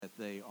that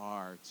they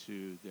are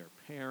to their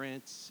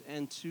parents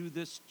and to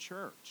this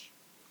church.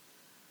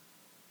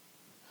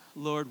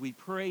 Lord, we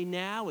pray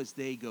now as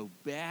they go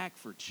back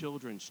for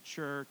Children's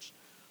Church,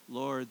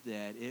 Lord,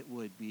 that it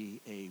would be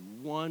a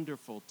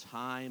wonderful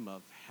time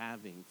of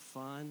having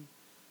fun,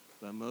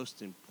 but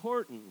most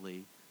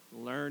importantly,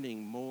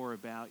 learning more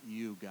about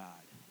you, God,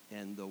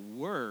 and the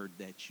word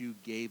that you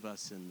gave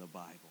us in the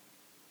Bible.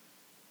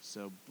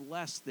 So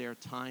bless their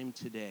time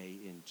today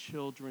in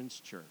Children's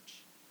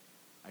Church.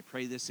 I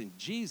pray this in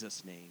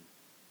Jesus' name.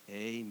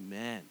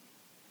 Amen.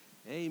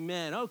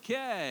 Amen.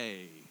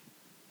 Okay.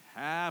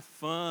 Have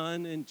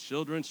fun in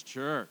Children's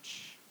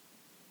Church.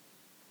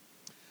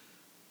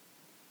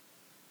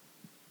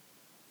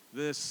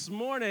 This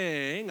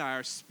morning,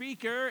 our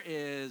speaker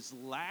is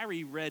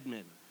Larry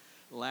Redmond.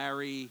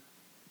 Larry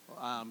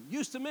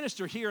used to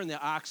minister here in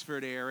the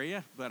Oxford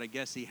area, but I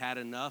guess he had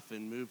enough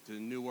and moved to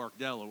Newark,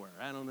 Delaware.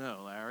 I don't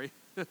know, Larry.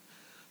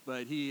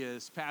 But he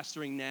is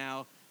pastoring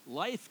now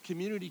Life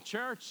Community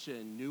Church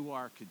in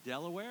Newark,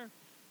 Delaware,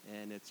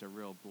 and it's a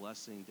real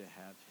blessing to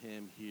have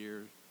him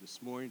here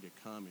this morning to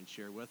come and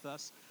share with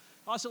us.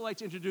 I'd also like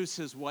to introduce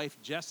his wife,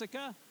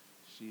 Jessica.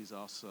 She's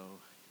also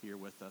here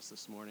with us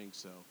this morning,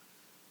 so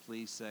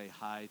please say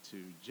hi to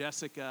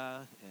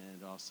Jessica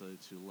and also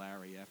to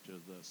Larry after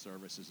the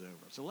service is over.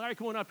 So Larry,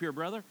 come on up here,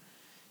 brother,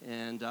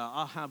 and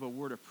I'll have a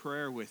word of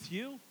prayer with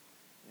you,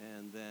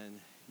 and then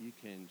you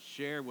can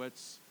share what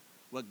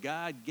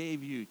God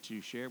gave you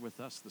to share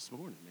with us this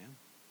morning,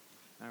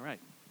 man. All right,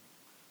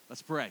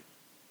 let's pray.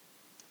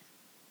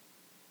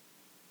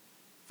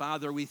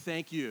 Father, we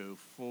thank you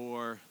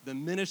for the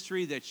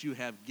ministry that you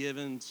have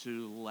given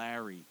to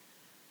Larry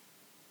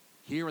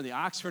here in the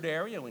Oxford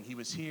area when he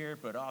was here,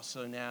 but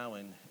also now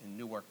in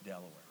Newark,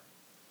 Delaware.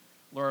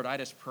 Lord, I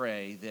just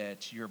pray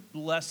that your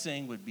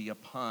blessing would be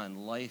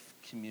upon Life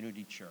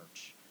Community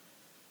Church.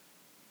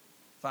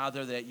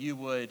 Father, that you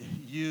would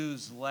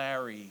use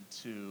Larry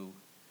to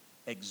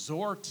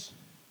exhort,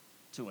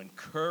 to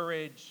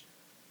encourage,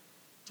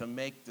 to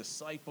make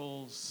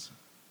disciples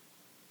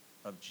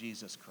of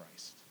Jesus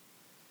Christ.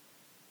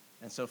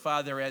 And so,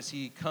 Father, as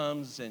he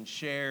comes and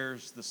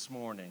shares this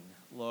morning,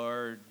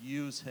 Lord,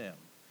 use him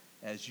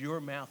as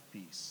your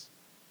mouthpiece.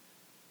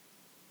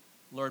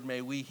 Lord,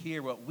 may we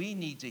hear what we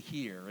need to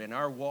hear in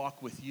our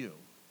walk with you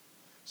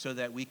so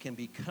that we can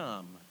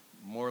become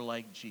more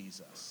like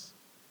Jesus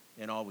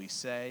in all we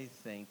say,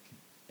 think,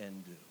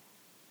 and do.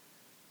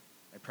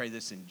 I pray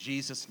this in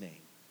Jesus'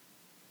 name.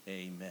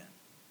 Amen.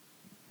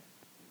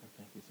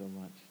 Thank you so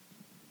much.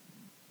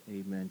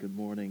 Amen. Good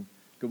morning.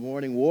 Good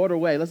morning,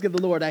 Waterway. Let's give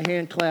the Lord a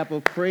hand clap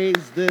of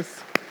praise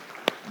this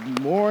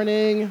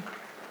morning.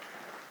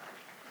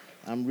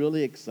 I'm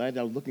really excited.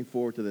 I was looking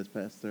forward to this.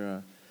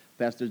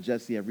 Pastor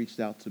Jesse had reached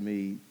out to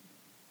me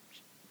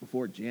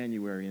before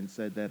January and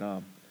said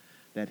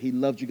that he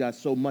loved you guys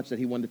so much that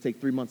he wanted to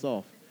take 3 months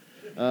off.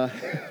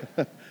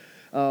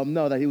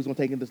 No, that he was going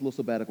to take in this little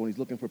sabbatical, and he's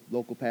looking for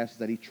local pastors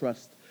that he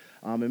trusts.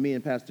 And me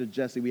and Pastor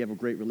Jesse, we have a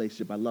great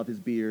relationship. I love his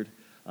beard.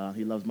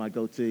 He loves my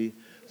goatee.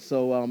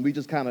 So we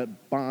just kind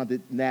of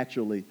bonded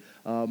naturally.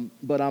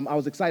 But I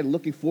was excited,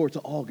 looking forward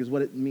to August,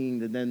 what it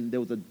means. And then there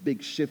was a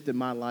big shift in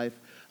my life.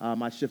 I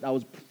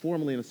was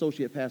formerly an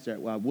associate pastor at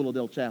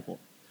Willowdale Chapel.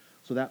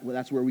 So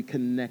that's where we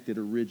connected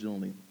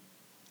originally.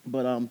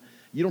 But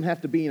you don't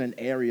have to be in an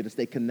area to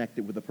stay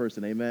connected with a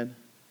person, amen?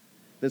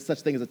 There's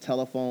such thing as a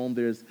telephone.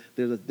 There's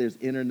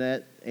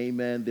internet,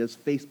 amen. There's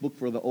Facebook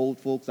for the old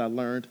folks, I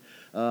learned.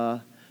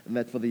 And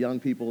that for the young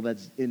people,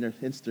 that's in their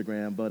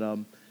Instagram. But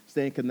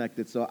staying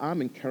connected. So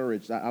I'm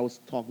encouraged. I was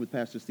talking with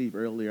Pastor Steve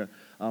earlier.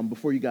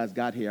 Before you guys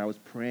got here, I was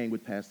praying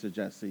with Pastor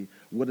Jesse.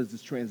 What does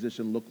this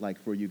transition look like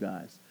for you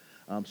guys?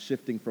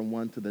 Shifting from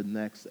one to the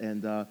next.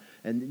 And a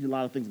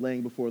lot of things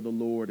laying before the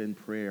Lord in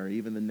prayer,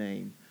 even the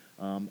name.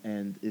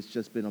 And it's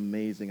just been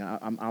amazing.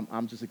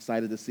 I'm just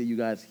excited to see you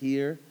guys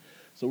here.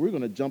 So we're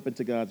going to jump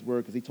into God's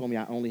word because he told me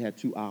I only had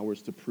 2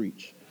 hours to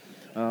preach.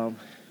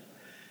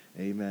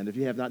 Amen. If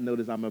you have not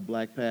noticed, I'm a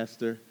black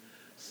pastor,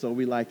 so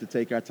we like to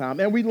take our time.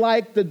 And we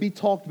like to be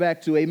talked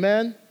back to.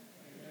 Amen?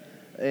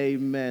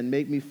 Amen.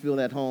 Make me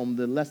feel at home.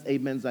 The less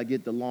amens I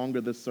get, the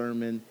longer the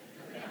sermon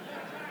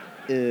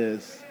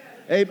is.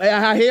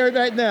 Amen. I hear it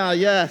right now.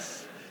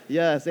 Yes.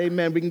 Yes.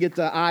 Amen. We can get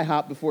to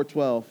IHOP before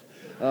 12.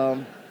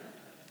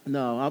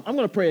 No, I'm going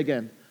to pray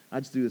again. I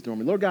just do this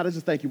normally. Lord God, I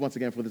just thank you once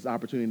again for this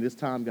opportunity, this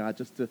time, God,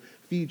 just to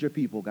feed your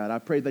people, God. I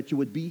pray that you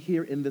would be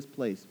here in this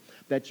place,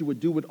 that you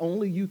would do what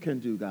only you can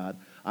do, God.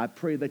 I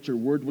pray that your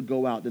word would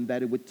go out and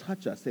that it would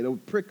touch us, that it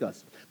would prick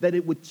us, that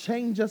it would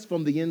change us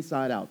from the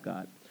inside out,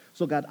 God.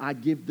 So, God, I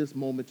give this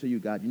moment to you,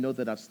 God. You know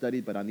that I've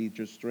studied, but I need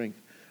your strength.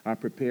 I'm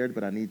prepared,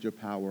 but I need your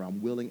power.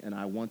 I'm willing and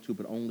I want to,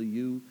 but only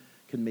you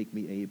can make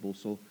me able.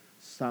 So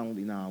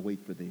silently now I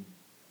wait for thee.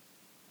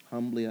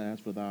 Humbly I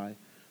ask for thy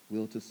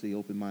will to see.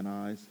 Open mine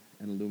eyes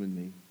and illumine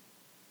me.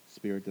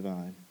 Spirit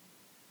divine.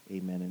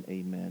 Amen and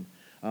amen.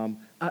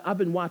 I've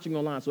been watching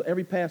online, so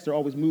every pastor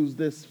always moves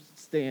this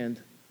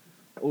stand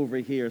over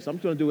here. So I'm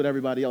just going to do what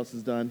everybody else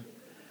has done.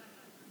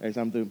 As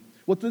I'm through.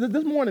 Well,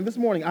 this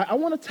morning, I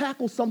want to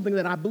tackle something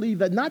that I believe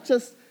that not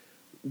just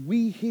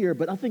we here,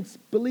 but I think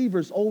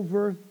believers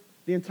over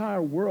the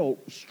entire world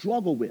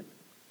struggle with.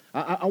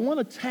 I want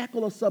to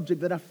tackle a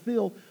subject that I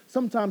feel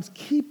sometimes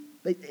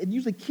it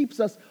usually keeps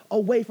us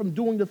away from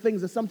doing the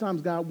things that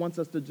sometimes God wants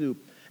us to do.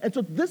 And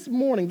so this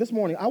morning,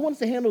 I want us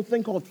to handle a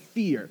thing called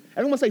fear.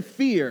 Everyone say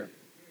fear.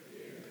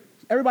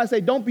 Everybody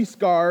say, don't be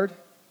scarred.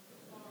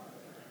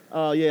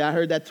 Oh, yeah, I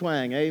heard that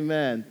twang.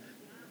 Amen.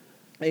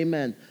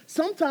 Amen.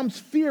 Sometimes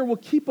fear will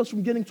keep us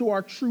from getting to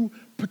our true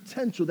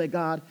potential that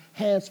God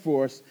has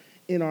for us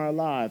in our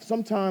lives.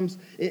 Sometimes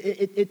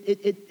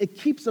it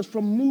keeps us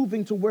from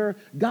moving to where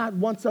God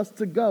wants us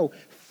to go.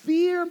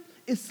 Fear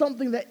is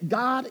something that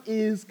God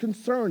is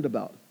concerned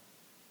about.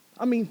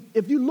 I mean,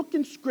 if you look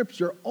in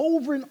Scripture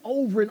over and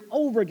over and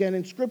over again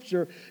in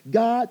Scripture,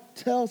 God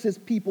tells his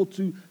people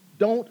to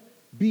don't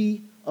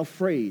be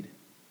afraid.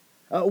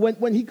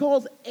 When he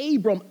calls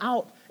Abram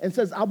out and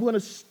says, I'm going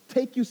to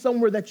take you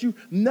somewhere that you've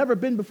never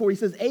been before, he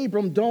says,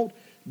 Abram, don't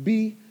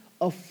be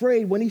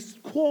afraid. When he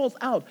calls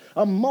out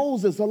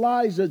Moses,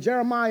 Elijah,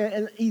 Jeremiah,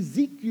 and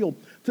Ezekiel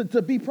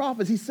to be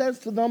prophets, he says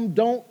to them,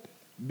 don't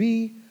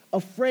be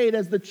afraid.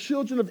 As the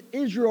children of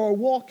Israel are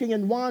walking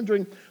and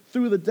wandering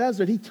through the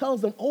desert, he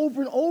tells them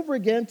over and over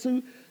again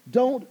to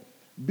don't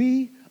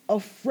be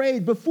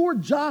afraid. Before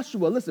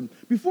Joshua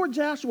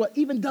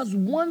even does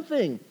one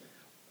thing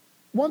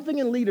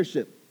in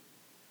leadership,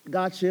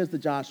 God shares to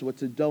Joshua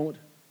to don't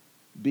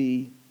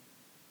be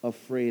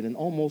afraid. And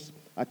almost,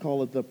 I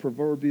call it the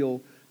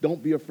proverbial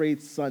don't be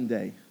afraid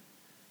Sunday.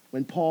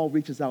 When Paul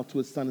reaches out to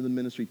his son in the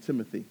ministry,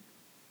 Timothy,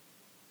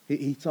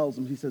 he tells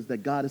him, he says that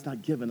God has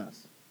not given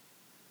us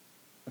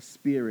a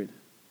spirit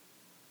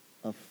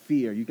of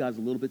fear. You guys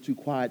are a little bit too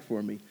quiet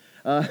for me.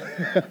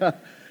 God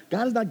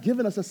has not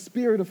given us a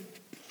spirit of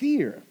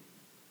fear.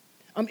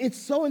 It's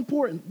so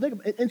important.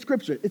 In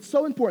Scripture, it's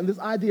so important, this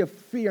idea of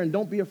fear and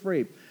don't be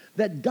afraid,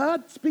 that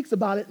God speaks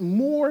about it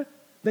more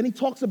than he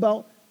talks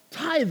about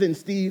tithing,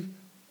 Steve.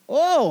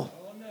 Oh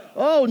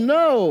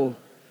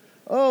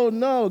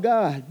no,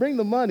 God, bring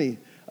the money.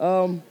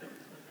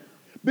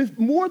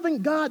 More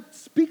than God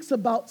speaks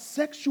about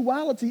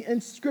sexuality in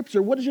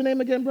Scripture. What is your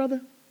name again,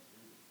 brother?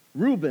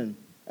 Reuben.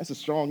 That's a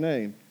strong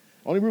name.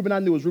 Only Reuben I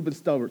knew was Reuben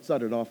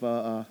Suttard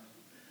off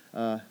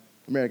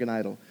American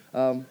Idol.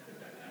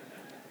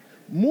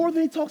 More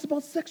than he talks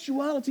about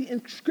sexuality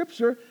in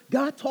Scripture,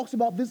 God talks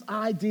about this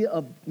idea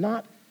of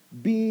not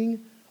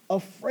being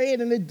afraid.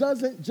 And it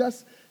doesn't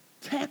just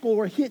tackle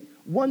or hit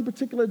one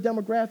particular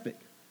demographic.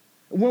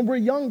 When we're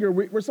younger,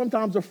 we're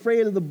sometimes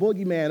afraid of the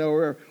boogeyman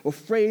or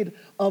afraid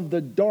of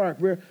the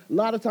dark. A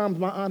lot of times,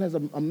 my aunt has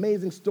an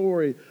amazing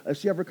story. If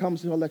she ever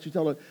comes, I'll let you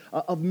tell her,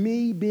 of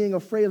me being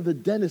afraid of the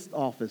dentist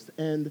office.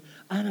 And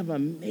I have an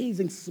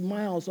amazing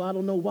smile, so I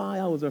don't know why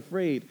I was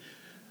afraid.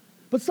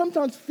 But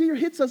sometimes fear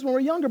hits us when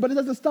we're younger, but it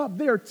doesn't stop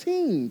there.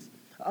 Teens,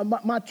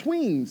 my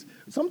tweens,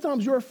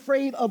 sometimes you're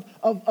afraid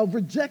of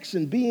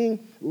rejection,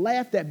 being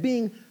laughed at,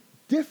 being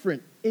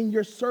different in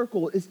your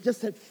circle. It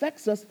just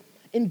affects us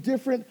in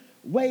different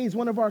ways.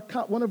 One of our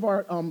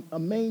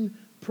main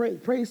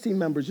praise team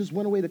members just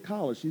went away to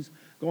college. She's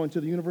going to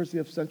the University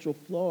of Central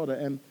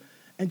Florida,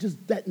 and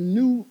just that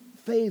new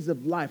phase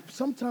of life.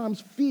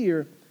 Sometimes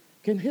fear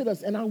can hit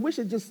us, and I wish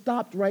it just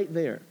stopped right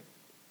there,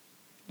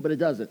 but it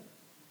doesn't.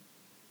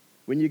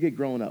 When you get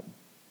grown up,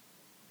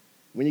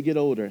 when you get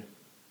older,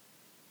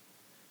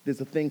 there's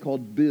a thing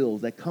called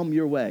bills that come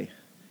your way.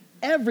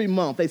 Every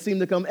month, they seem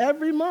to come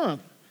every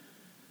month.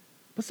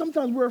 But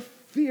sometimes we're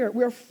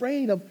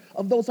afraid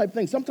of those type of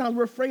things. Sometimes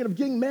we're afraid of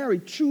getting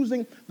married,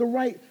 choosing the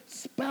right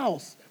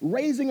spouse,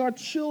 raising our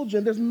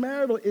children. There's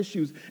marital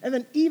issues. And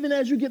then even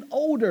as you get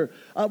older,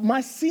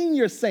 my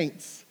senior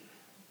saints,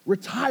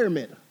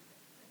 retirement.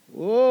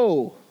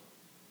 Whoa.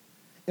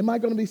 Am I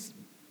going to be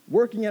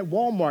working at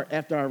Walmart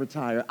after I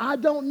retire? I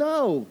don't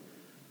know.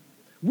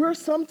 We're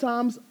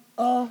sometimes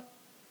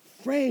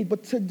afraid.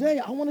 But today,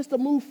 I want us to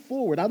move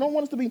forward. I don't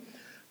want us to be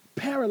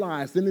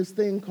paralyzed in this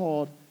thing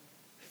called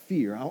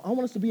fear. I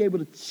want us to be able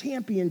to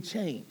champion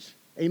change.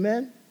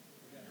 Amen?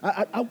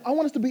 I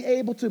want us to be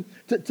able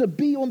to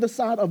be on the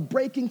side of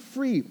breaking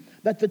free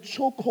that the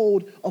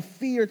chokehold of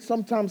fear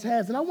sometimes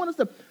has. And I want us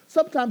to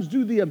sometimes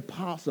do the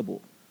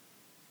impossible.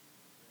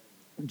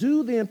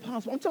 Do the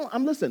impossible.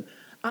 Listen,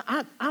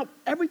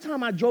 every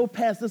time I drove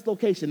past this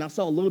location, I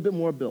saw a little bit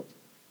more built.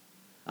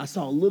 I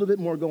saw a little bit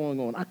more going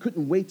on. I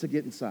couldn't wait to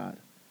get inside.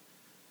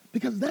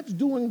 Because that's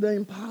doing the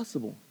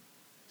impossible.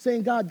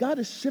 Saying, God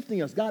is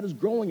shifting us. God is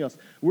growing us.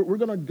 We're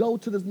going to go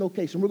to this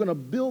location. We're going to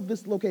build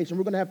this location.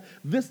 We're going to have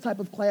this type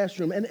of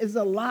classroom. And it's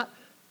a lot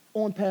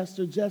on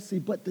Pastor Jesse,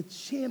 but the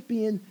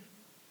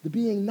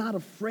being not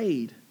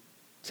afraid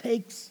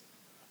takes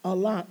a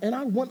lot. And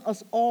I want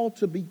us all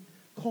to be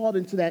called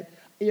into that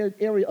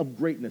area of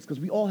greatness,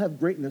 because we all have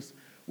greatness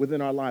within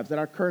our lives. At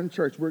our current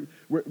church,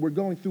 we're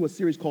going through a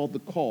series called The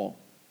Call.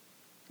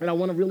 And I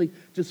want to really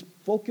just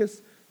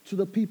focus to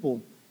the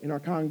people in our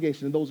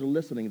congregation and those who are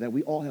listening that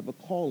we all have a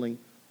calling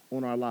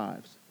on our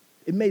lives.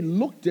 It may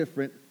look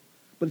different,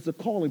 but it's a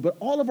calling. But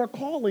all of our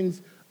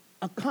callings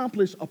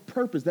accomplish a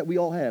purpose that we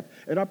all have.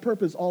 And our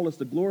purpose all is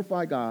to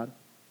glorify God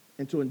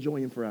and to enjoy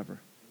him forever.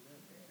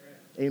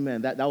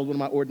 Amen. That was one of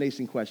my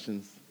ordination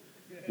questions.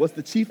 What's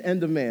the chief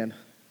end of man?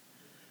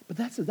 But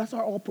that's it.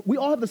 We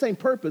all have the same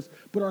purpose,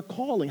 but our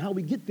calling, how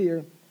we get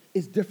there,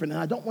 is different.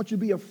 And I don't want you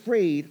to be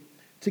afraid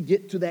to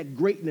get to that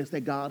greatness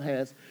that God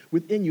has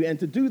within you. And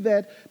to do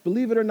that,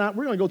 believe it or not,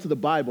 we're going to go to the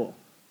Bible.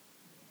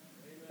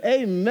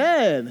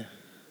 Amen.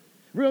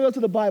 We're going to go to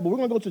the Bible. We're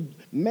going to go to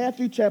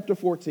Matthew chapter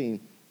 14.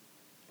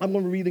 I'm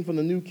going to be reading from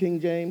the New King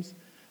James,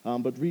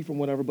 but read from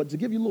whatever. But to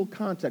give you a little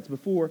context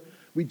before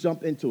we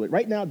jump into it.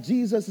 Right now,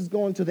 Jesus is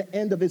going to the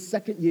end of his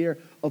second year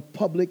of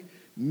public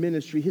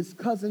ministry. His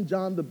cousin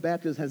John the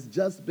Baptist has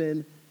just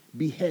been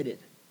beheaded.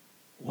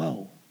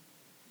 Whoa.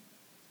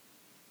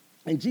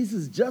 And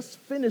Jesus just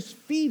finished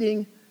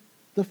feeding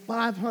the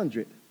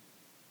 500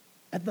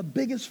 at the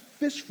biggest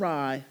fish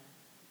fry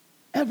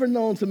ever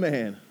known to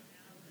man.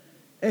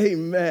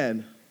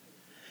 Amen.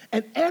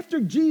 And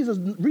after Jesus,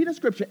 read in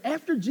Scripture,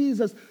 after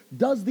Jesus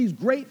does these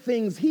great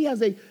things, he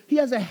has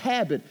a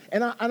habit,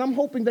 and I'm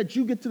hoping that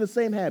you get to the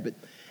same habit.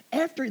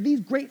 After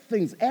these great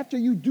things, after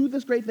you do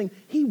this great thing,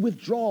 he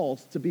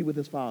withdraws to be with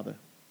his Father,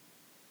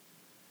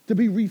 to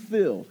be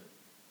refilled.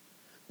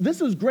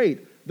 This is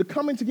great. The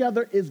coming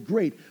together is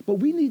great, but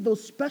we need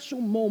those special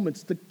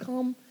moments to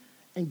come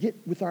and get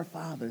with our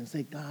Father and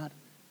say, God,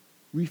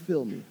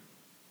 refill me.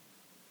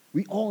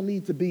 We all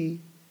need to be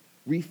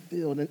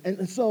refilled.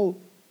 And so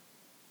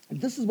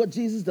this is what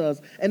Jesus does.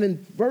 And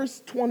in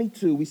verse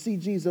 22, we see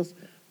Jesus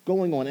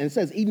going on. And it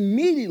says,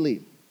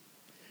 immediately,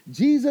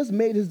 Jesus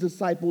made his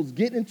disciples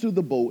get into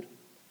the boat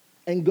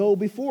and go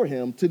before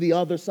him to the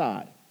other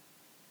side,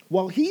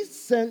 while he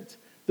sent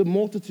the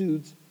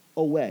multitudes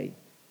away.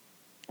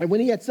 And when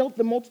he had sent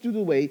the multitude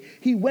away,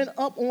 he went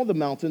up on the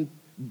mountain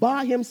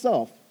by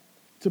himself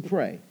to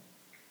pray.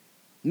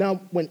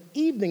 Now, when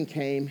evening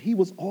came, he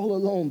was all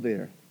alone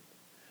there.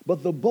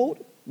 But the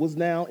boat was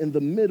now in the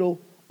middle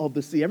of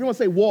the sea. Everyone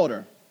say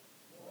water.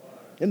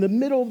 In the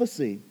middle of the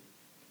sea.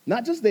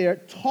 Not just there,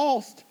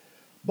 tossed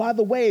by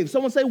the waves.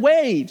 Someone say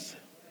waves.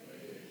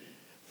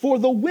 For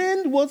the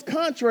wind was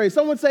contrary.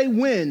 Someone say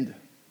wind.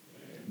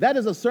 That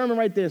is a sermon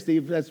right there,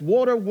 Steve. That's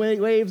water,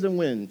 waves, and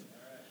wind.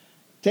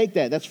 Take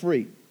that. That's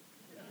free.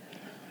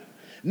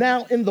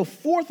 Now, in the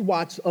fourth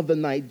watch of the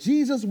night,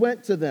 Jesus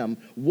went to them,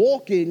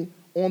 walking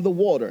on the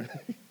water.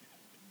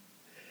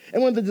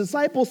 And when the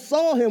disciples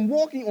saw him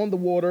walking on the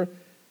water,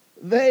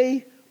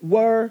 they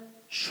were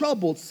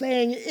troubled,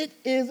 saying, "It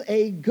is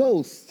a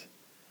ghost."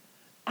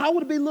 I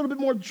would be a little bit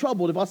more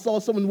troubled if I saw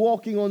someone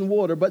walking on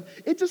water, but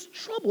it just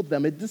troubled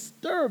them. It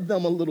disturbed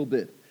them a little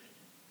bit.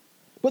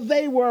 But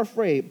they were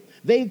afraid.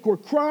 They were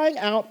crying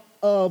out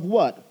of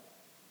what?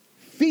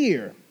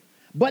 Fear.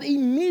 But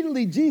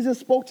immediately Jesus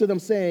spoke to them,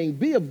 saying,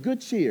 "Be of good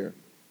cheer."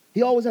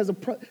 He always has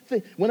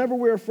thing. Whenever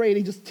we're afraid,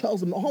 he just tells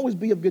them, always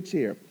be of good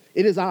cheer.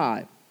 It is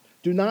I.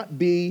 Do not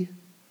be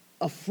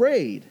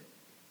afraid.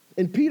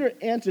 And Peter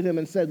answered him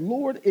and said,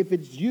 "Lord, if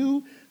it's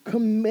you,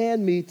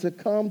 command me to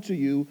come to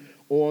you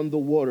on the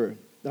water."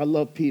 I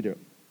love Peter.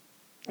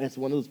 That's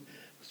one of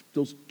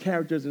those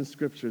characters in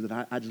Scripture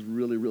that I just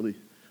really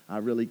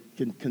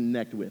can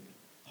connect with.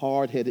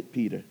 Hard-headed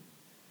Peter.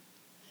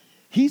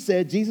 He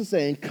said, Jesus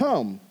saying,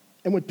 "Come."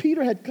 And when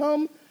Peter had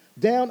come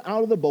down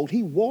out of the boat,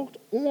 he walked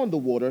on the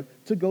water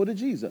to go to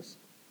Jesus.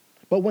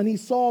 But when he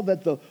saw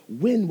that the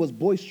wind was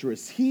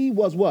boisterous, he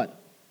was what?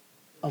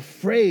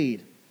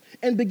 Afraid.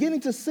 And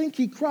beginning to sink,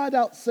 he cried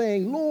out,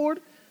 saying,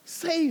 "Lord,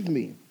 save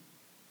me."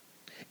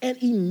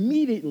 And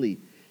immediately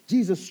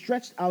Jesus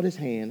stretched out his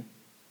hand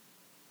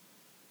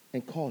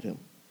and caught him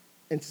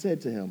and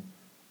said to him,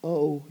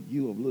 "Oh,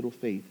 you of little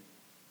faith,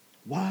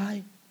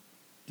 why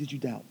did you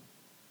doubt?"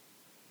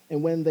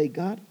 And when they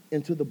got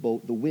into the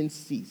boat, the wind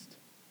ceased.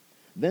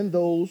 Then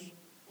those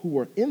who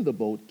were in the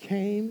boat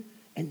came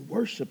and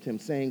worshiped him,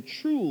 saying,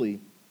 "Truly,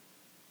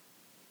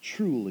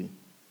 truly,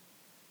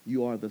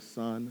 you are the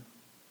Son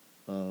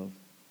of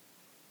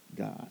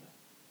God."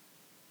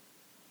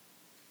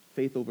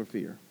 Faith over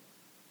fear.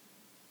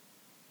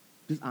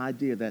 This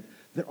idea that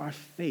our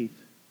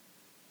faith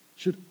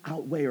should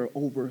outweigh or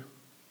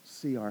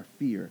oversee our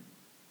fear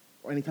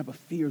or any type of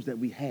fears that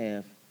we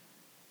have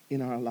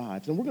in our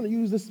lives. And we're going to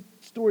use this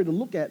story to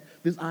look at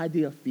this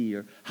idea of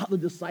fear, how the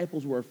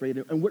disciples were afraid,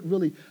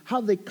 and how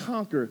they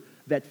conquer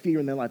that fear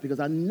in their life. Because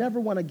I never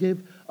want to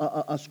give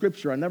a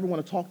scripture. I never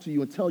want to talk to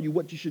you and tell you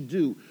what you should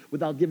do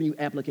without giving you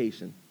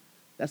application.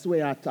 That's the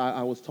way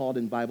I was taught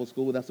in Bible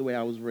school. That's the way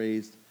I was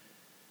raised.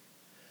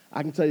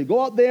 I can tell you,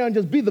 go out there and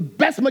just be the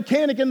best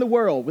mechanic in the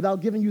world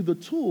without giving you the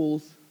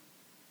tools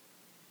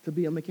to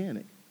be a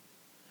mechanic.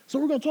 So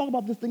we're going to talk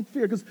about this thing,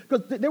 fear, because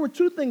there were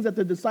two things that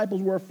the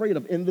disciples were afraid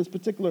of in this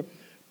particular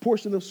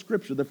portion of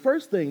Scripture. The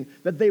first thing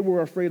that they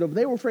were afraid of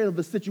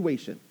the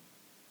situation.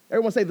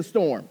 Everyone say the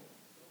storm.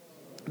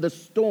 The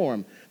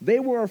storm. They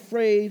were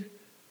afraid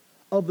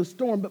of the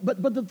storm.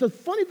 But the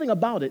funny thing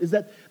about it is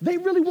that they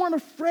really weren't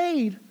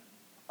afraid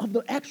of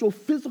the actual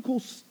physical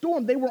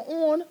storm. They were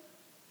on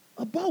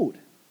a boat.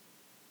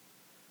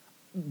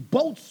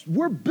 Boats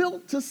were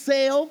built to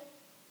sail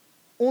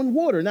on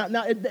water.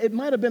 Now it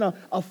might have been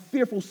a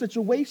fearful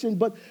situation,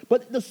 but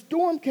the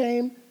storm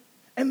came,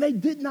 and they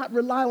did not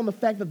rely on the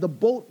fact that the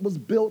boat was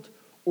built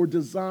or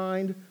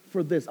designed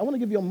for this. I want to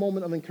give you a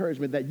moment of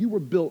encouragement that you were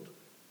built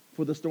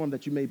for the storm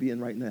that you may be in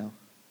right now.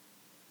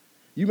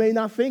 You may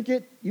not think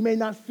it, you may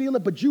not feel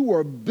it, but you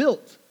were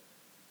built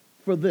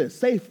for this.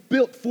 Say,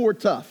 built for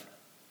tough.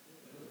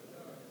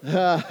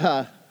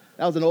 That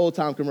was an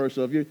old-time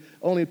commercial.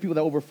 Only people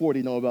that are over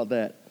 40 know about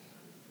that.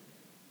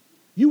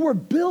 You were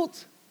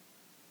built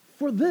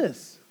for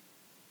this.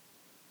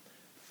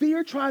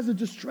 Fear tries to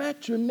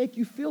distract you and make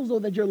you feel as though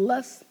that you're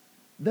less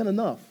than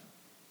enough.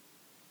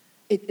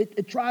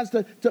 It tries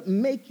to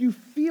make you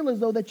feel as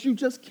though that you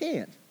just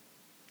can't.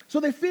 So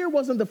their fear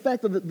wasn't the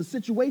fact of the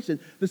situation.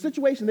 The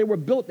situation, they were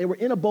built, they were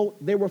in a boat,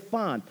 they were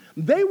fine.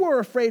 They were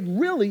afraid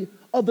really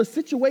of the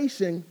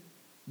situation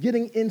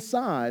getting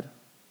inside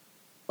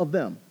of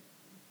them,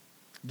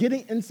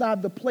 getting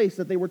inside the place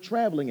that they were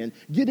traveling in,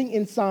 getting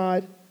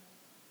inside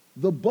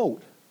the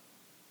boat.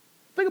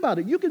 Think about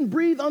it. You can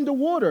breathe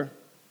underwater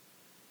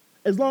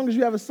as long as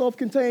you have a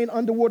self-contained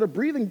underwater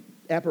breathing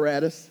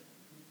apparatus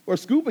or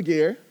scuba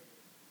gear.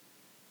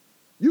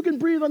 You can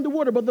breathe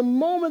underwater, but the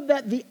moment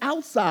that the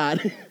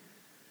outside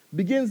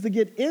begins to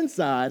get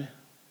inside,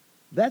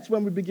 that's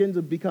when we begin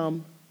to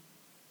become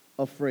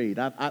afraid.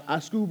 I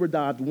scuba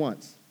dived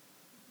once.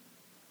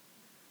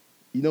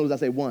 You notice I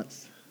say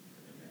once.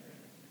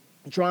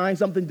 Trying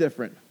something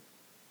different.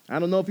 I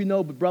don't know if you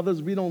know, but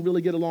brothers, we don't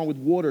really get along with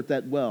water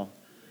that well.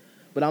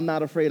 But I'm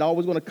not afraid. I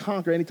always want to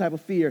conquer any type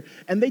of fear.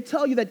 And they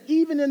tell you that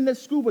even in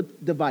this scuba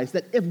device,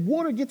 that if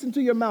water gets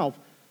into your mouth,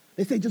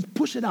 they say just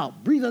push it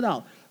out, breathe it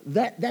out.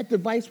 That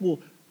device will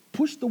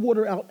push the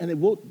water out and it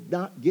will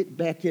not get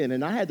back in.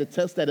 And I had to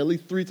test that at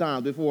least 3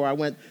 times before I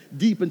went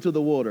deep into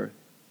the water.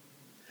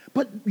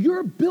 But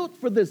you're built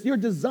for this. You're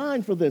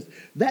designed for this.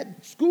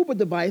 That scuba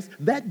device,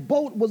 that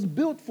boat was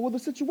built for the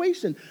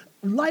situation.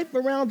 Life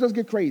around us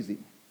get crazy.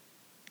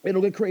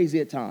 It'll get crazy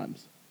at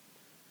times.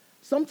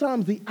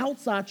 Sometimes the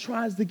outside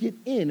tries to get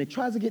in. It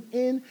tries to get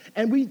in,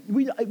 and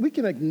we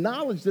can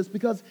acknowledge this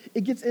because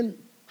it gets in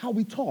how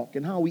we talk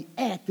and how we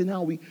act and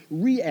how we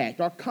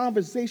react, our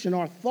conversation,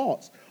 our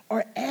thoughts,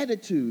 our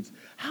attitudes.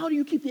 How do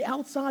you keep the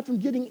outside from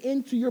getting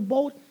into your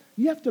boat?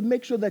 You have to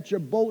make sure that your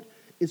boat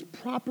is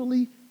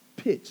properly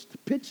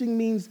pitched. Pitching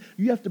means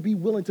you have to be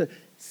willing to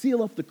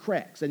seal off the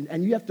cracks,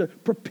 and you have to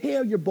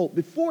prepare your boat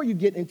before you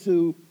get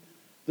into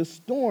the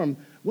storm.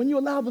 When you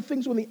allow the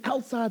things on the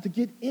outside to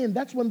get in,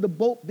 that's when the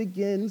boat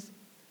begins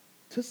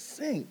to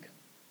sink.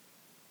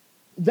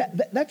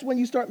 That's when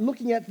you start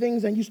looking at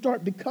things and you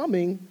start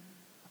becoming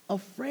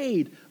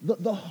afraid.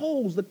 The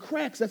holes, the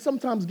cracks that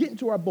sometimes get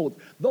into our boats,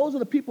 those are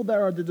the people that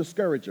are the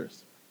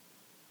discouragers.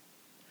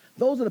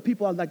 Those are the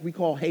people like we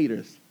call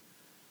haters.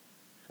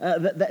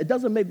 That it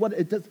doesn't make what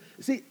it does.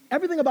 See,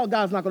 everything about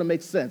God is not going to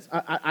make sense.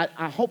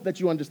 I hope that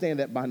you understand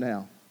that by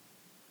now.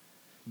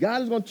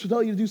 God is going to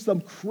tell you to do some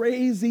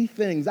crazy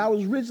things. I'm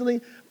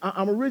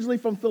originally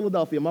from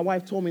Philadelphia. My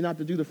wife told me not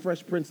to do the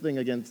Fresh Prince thing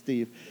again,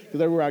 Steve, because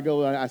everywhere I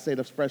go, I say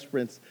the Fresh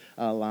Prince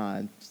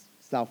line.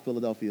 South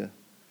Philadelphia,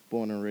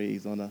 born and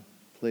raised on a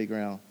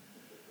playground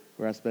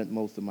where I spent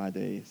most of my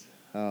days.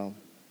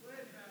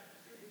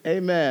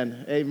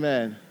 Amen,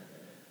 amen.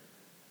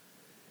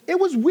 It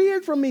was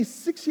weird for me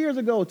 6 years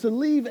ago to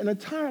leave an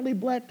entirely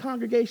black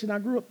congregation. I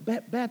grew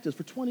up Baptist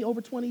for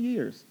over 20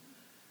 years.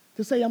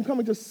 To say I'm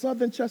coming to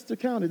southern Chester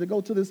County to go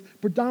to this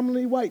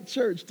predominantly white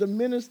church to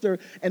minister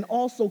and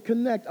also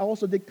connect. I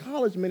also did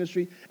college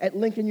ministry at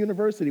Lincoln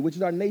University, which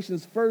is our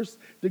nation's first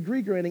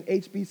degree-granting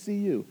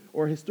HBCU,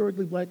 or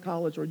historically black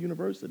college or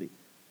university.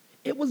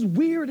 It was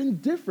weird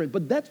and different,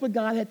 but that's what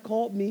God had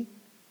called me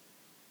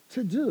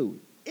to do.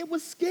 It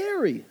was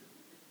scary.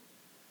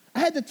 I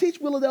had to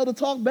teach Willardell to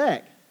talk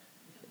back.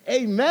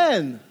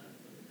 Amen.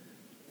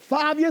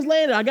 5 years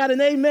later, I got an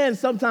amen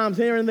sometimes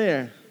here and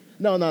there.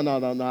 No,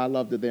 I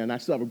loved it there, and I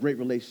still have a great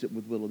relationship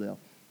with Willardell.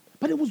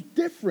 But it was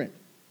different.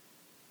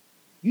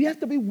 You have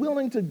to be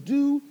willing to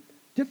do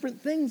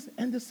different things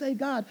and to say,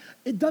 God,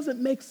 it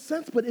doesn't make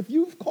sense, but if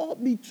you've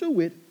called me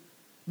to it,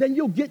 then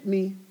you'll get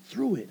me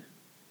through it.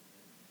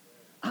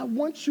 I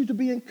want you to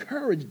be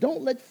encouraged.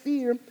 Don't let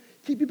fear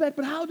keep you back.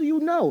 But how do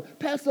you know?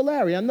 Pastor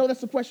Larry, I know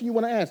that's the question you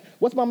want to ask.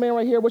 What's my man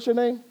right here? What's your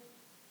name?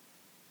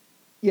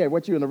 Yeah,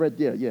 what you in the red?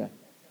 Yeah.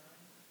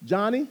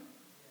 Johnny?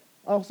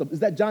 Awesome. Is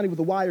that Johnny with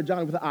a Y or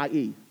Johnny with an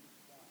I-E?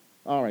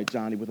 All right,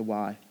 Johnny with a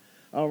Y.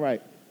 All right.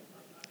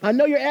 I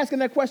know you're asking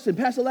that question,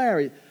 Pastor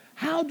Larry.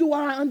 How do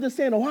I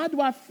understand, or how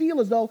do I feel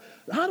as though,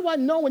 how do I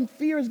know when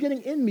fear is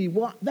getting in me?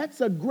 Well, that's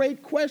a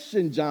great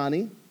question,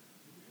 Johnny.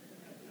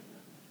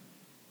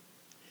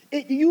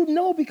 You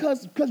know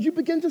because you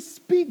begin to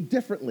speak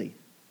differently.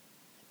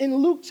 In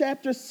Luke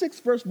chapter 6,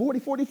 verse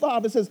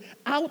 45, it says,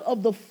 out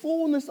of the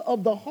fullness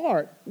of the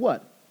heart,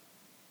 what?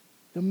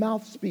 The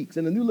mouth speaks.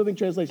 In the New Living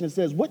Translation, it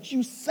says, what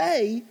you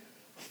say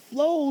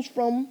flows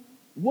from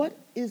what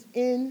is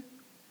in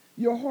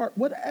your heart.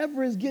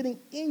 Whatever is getting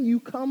in you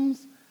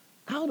comes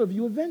out of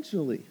you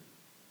eventually.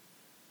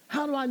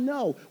 How do I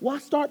know? Well, I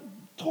start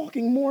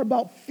talking more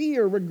about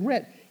fear,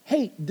 regret,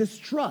 hate,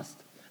 distrust.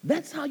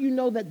 That's how you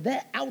know that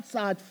that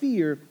outside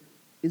fear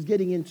is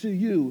getting into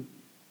you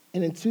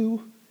and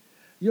into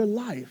your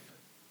life.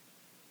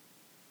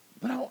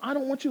 But I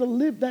don't want you to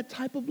live that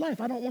type of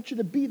life. I don't want you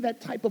to be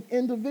that type of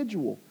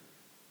individual.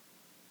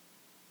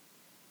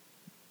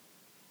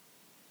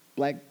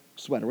 Black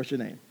sweater, what's your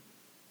name?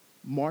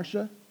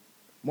 Marsha?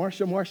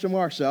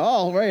 Marsha.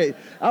 All right.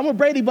 I'm a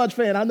Brady Bunch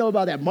fan. I know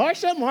about that.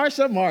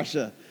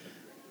 Marsha.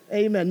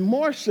 Amen.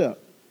 Marsha.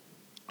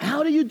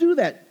 How do you do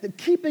that? The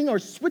keeping or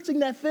switching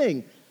that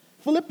thing.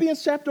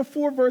 Philippians chapter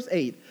 4, verse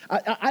 8.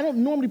 I don't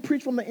normally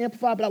preach from the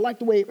Amplified, but I like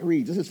the way it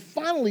reads. It says,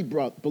 finally,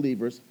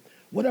 believers,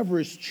 whatever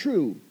is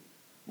true,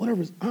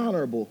 whatever is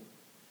honorable,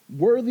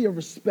 worthy of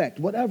respect,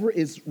 whatever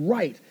is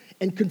right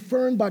and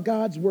confirmed by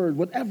God's word,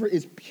 whatever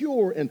is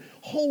pure and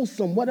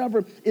wholesome,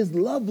 whatever is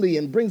lovely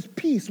and brings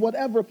peace,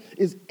 whatever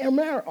is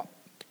admirable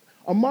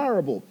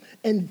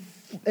and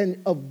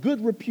of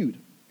good repute,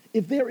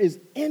 if there is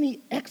any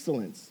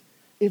excellence,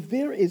 if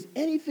there is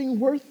anything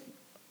worth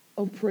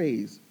of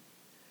praise,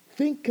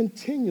 think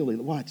continually,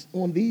 watch,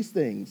 on these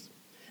things.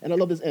 And I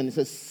love this end. It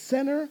says,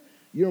 center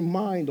your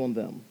mind on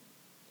them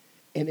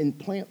and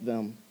implant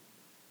them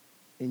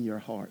in your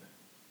heart.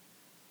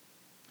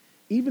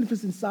 Even if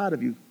it's inside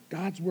of you,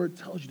 God's word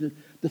tells you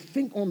to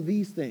think on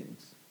these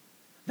things.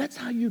 That's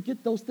how you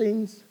get those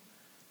things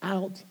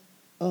out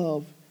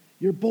of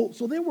your boat.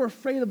 So they were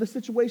afraid of the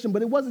situation,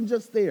 but it wasn't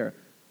just there.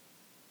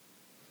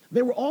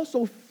 They were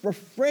also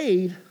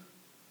afraid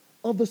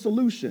of the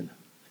solution.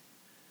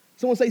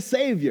 Someone say,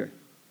 Savior.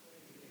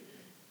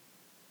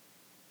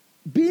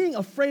 Being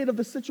afraid of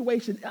the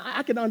situation,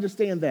 I can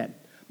understand that.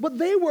 But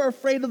they were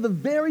afraid of the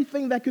very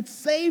thing that could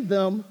save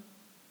them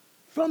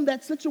from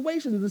that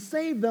situation, to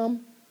save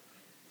them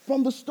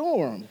from the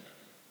storm.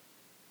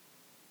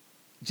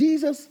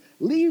 Jesus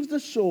leaves the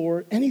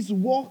shore and he's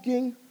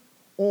walking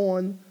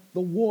on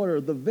the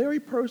water. The very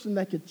person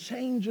that could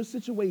change your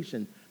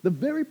situation, the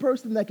very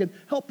person that could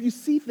help you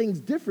see things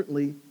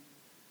differently,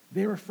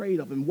 they're afraid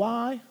of him.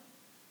 Why?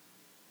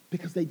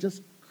 Because they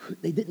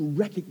didn't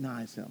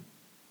recognize him.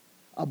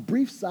 A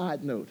brief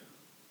side note,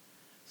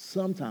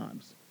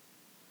 sometimes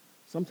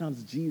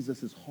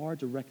Jesus is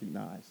hard to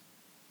recognize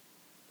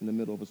in the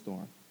middle of a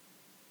storm.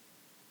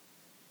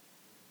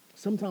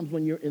 Sometimes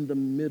when you're in the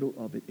middle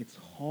of it, it's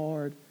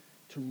hard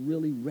to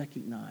really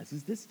recognize,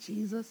 is this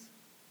Jesus?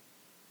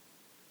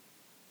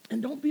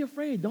 And don't be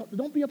afraid.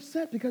 Don't be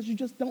upset because you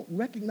just don't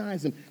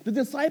recognize him. The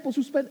disciples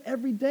who spent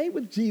every day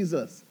with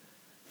Jesus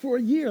for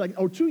a year,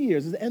 or 2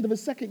 years, at the end of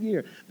his second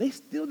year, they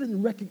still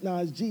didn't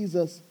recognize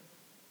Jesus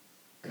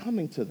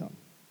coming to them.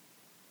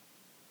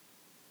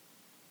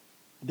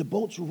 The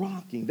boat's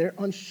rocking. They're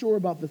unsure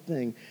about the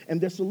thing.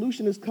 And their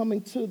solution is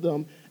coming to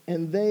them,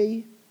 and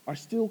they are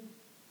still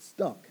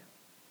stuck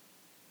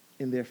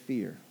in their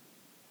fear.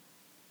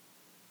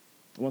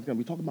 Once again,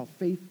 we talk about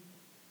faith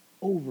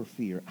over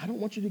fear. I don't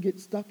want you to get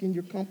stuck in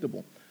your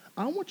comfortable.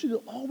 I want you to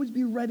always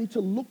be ready to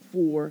look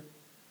for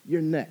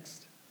your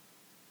next.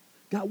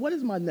 God, what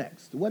is my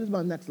next? What is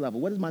my next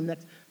level? What is my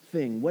next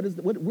thing?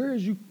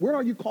 Where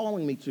are you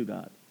calling me to,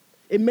 God?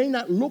 It may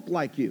not look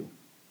like you.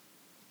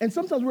 And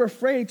sometimes we're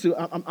afraid to,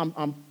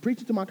 I'm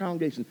preaching to my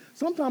congregation.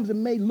 Sometimes it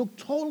may look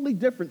totally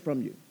different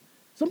from you.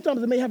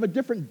 Sometimes it may have a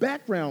different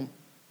background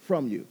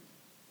from you.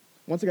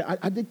 Once again,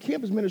 I did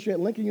campus ministry at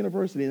Lincoln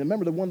University, and I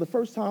remember one of the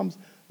first times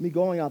me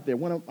going out there,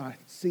 one of my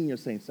senior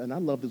saints, and I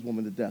love this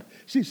woman to death.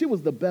 She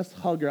was the best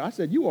hugger. I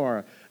said, you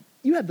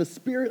have the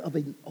spirit of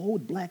an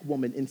old black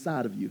woman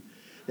inside of you.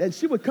 And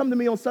she would come to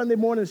me on Sunday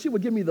morning, and she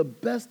would give me the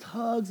best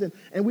hugs,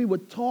 and we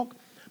would talk.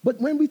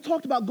 But when we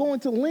talked about going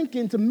to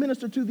Lincoln to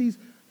minister to these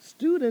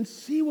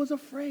students, she was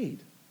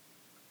afraid.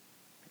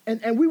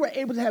 And we were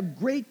able to have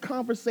great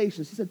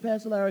conversations. She said,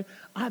 Pastor Larry,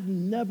 I've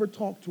never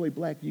talked to a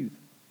black youth.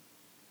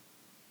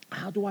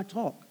 How do I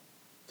talk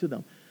to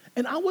them?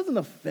 And I wasn't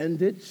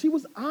offended. She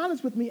was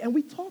honest with me, and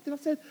we talked. And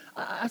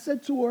I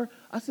said to her,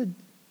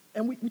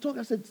 and we talked.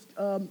 I said,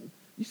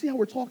 you see how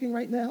we're talking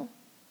right now?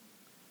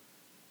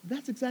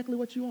 That's exactly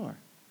what you are.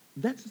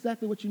 That's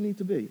exactly what you need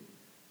to be.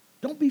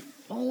 Don't be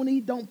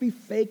phony. Don't be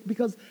fake,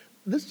 because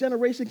this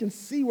generation can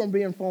see when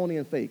being phony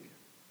and fake.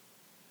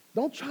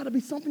 Don't try to be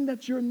something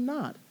that you're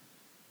not.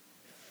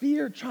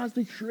 Fear tries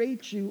to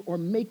create you or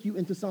make you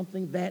into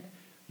something that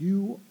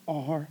you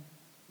are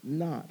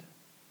not.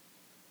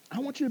 I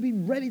want you to be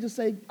ready to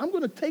say, I'm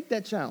going to take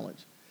that challenge.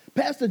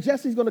 Pastor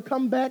Jesse's going to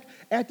come back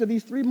after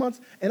these 3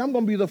 months, and I'm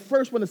going to be the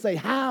first one to say,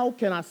 how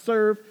can I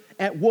serve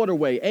at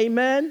Waterway?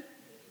 Amen?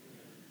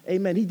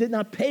 Amen. He did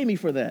not pay me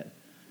for that.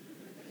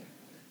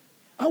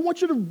 I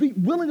want you to be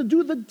willing to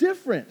do the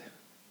different.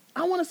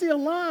 I want to see a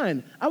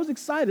line. I was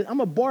excited. I'm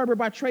a barber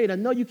by trade. I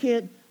know you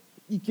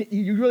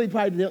really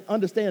probably didn't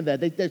understand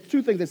that. There's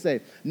two things they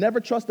say. Never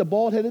trust a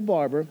bald-headed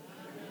barber.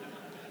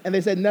 And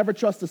they said, never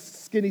trust a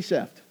skinny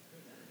chef.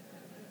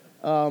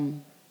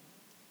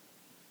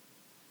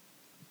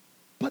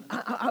 But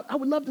I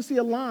would love to see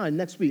a line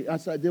next week. I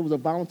said there was a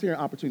volunteering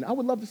opportunity. I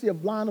would love to see a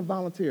line of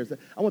volunteers.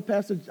 I want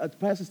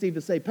Pastor Steve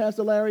to say,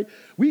 Pastor Larry,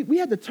 we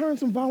had to turn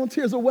some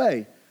volunteers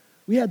away.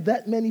 We had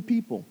that many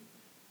people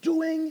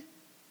doing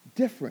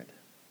different,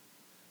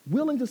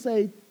 willing to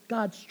say,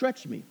 God,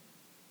 stretch me.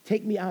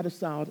 Take me out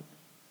of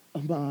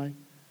my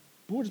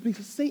borders,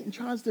 because Satan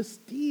tries to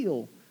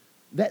steal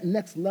that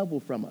next level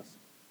from us.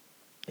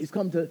 He's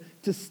come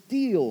to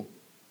steal,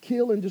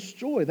 kill, and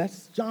destroy.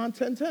 That's John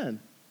 10:10.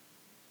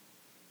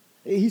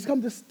 He's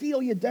come to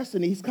steal your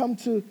destiny. He's come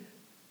to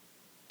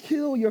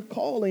kill your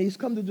calling. He's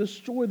come to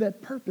destroy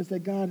that purpose that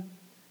God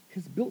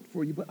has built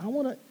for you. But I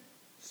want to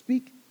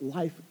speak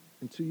life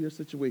into your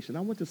situation.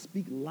 I want to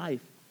speak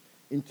life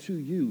into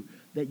you,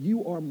 that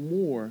you are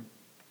more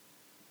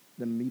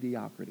than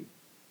mediocrity.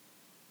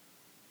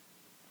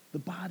 The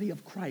body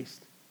of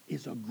Christ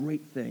is a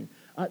great thing.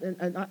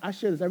 And I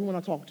share this, everyone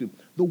I talk to.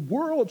 The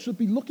world should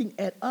be looking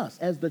at us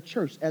as the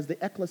church, as the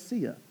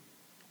ecclesia,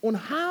 on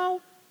how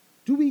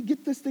do we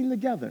get this thing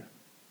together?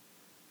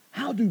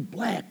 How do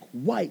black,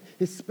 white,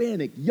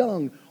 Hispanic,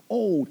 young,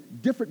 old,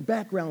 different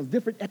backgrounds,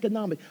 different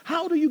economic,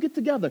 how do you get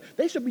together?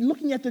 They should be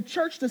looking at the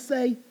church to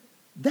say,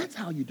 that's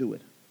how you do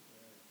it.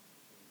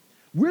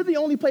 We're the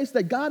only place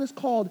that God has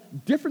called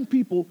different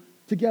people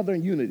together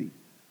in unity.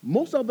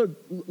 Most other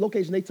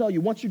locations, they tell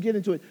you, once you get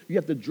into it, you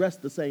have to dress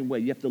the same way.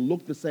 You have to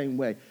look the same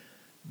way.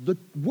 The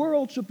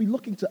world should be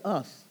looking to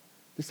us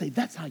to say,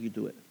 that's how you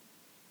do it.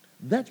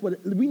 That's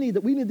what we need.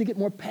 We need to get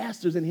more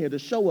pastors in here to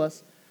show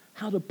us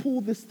how to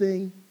pull this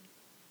thing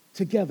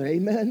together.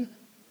 Amen?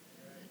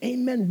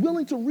 Amen.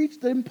 Willing to reach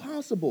the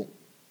impossible.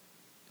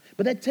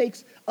 But that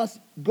takes us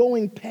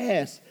going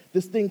past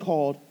this thing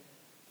called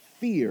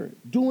fear,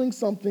 doing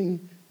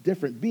something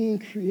different, being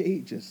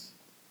courageous.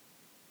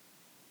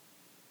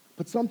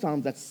 But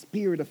sometimes that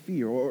spirit of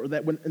fear, or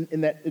that when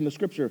in the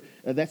scripture,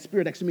 that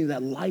spirit actually means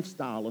that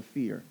lifestyle of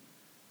fear,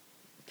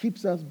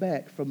 keeps us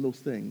back from those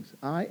things.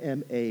 I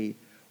am a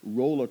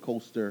roller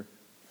coaster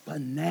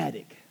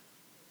fanatic.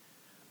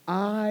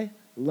 I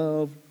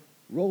love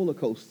roller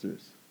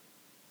coasters.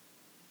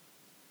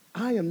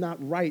 I am not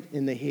right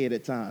in the head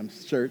at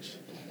times, church.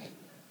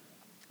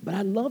 But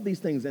I love these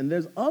things. And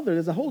there's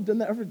a whole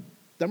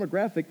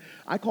demographic.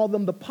 I call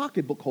them the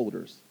pocketbook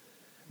holders.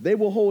 They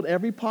will hold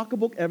every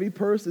pocketbook, every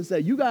purse, and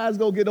say, you guys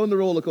go get on the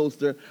roller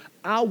coaster.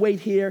 I'll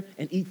wait here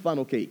and eat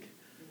funnel cake.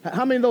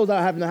 How many of those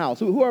I have in the house?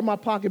 Who are my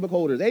pocketbook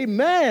holders?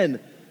 Amen.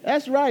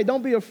 That's right.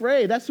 Don't be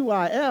afraid. That's who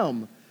I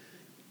am.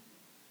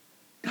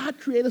 God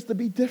created us to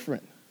be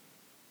different.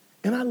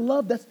 And I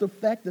love that's the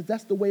fact that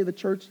that's the way the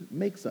church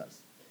makes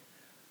us.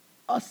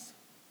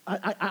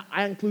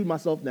 I include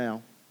myself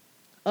now.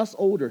 Us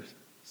older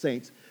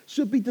saints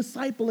should be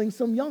discipling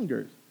some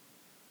younger.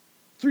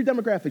 3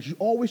 demographics you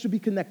always should be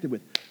connected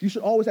with. You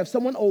should always have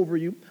someone over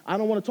you. I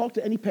don't want to talk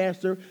to any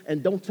pastor,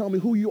 and don't tell me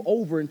who you're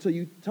over until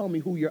you tell me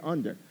who you're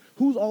under.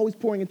 Who's always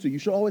pouring into you? You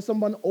should always have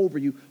someone over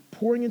you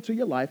pouring into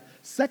your life.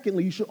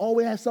 Secondly, you should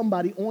always have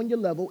somebody on your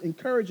level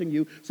encouraging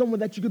you, someone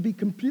that you could be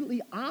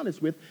completely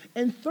honest with.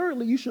 And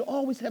thirdly, you should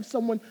always have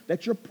someone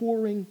that you're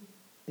pouring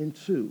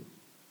into.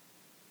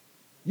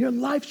 Your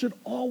life should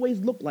always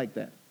look like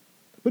that.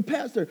 But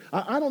Pastor,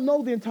 I don't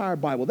know the entire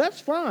Bible.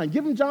 That's fine.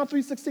 Give them John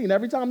 3:16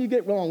 every time you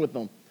get wrong with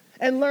them.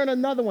 And learn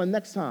another one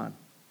next time.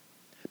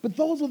 But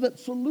those are the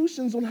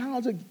solutions on how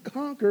to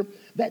conquer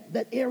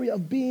that area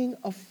of being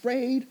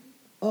afraid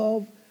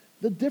of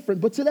the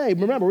different. But today,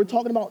 remember, we're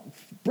talking about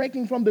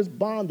breaking from this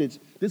bondage,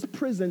 this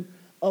prison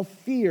of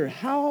fear.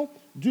 How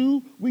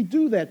do we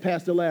do that,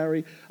 Pastor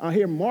Larry? I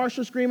hear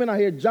Marsha screaming. I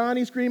hear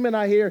Johnny screaming.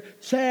 I hear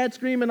Chad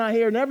screaming. I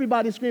hear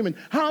everybody screaming.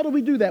 How do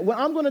we do that? Well,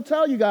 I'm going to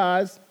tell you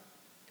guys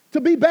to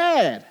be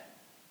bad.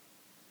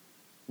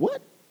 What?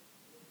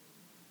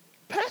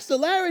 Pastor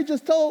Larry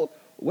just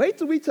wait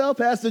till we tell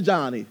Pastor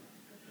Johnny.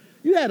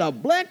 You had a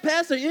black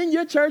pastor in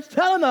your church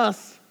telling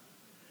us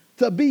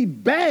to be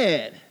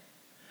bad.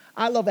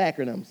 I love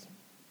acronyms.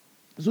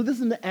 So this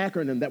is the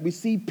acronym that we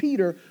see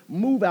Peter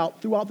move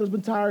out throughout this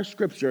entire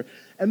scripture.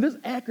 And this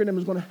acronym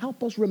is going to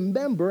help us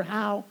remember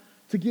how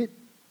to get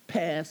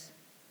past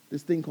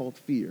this thing called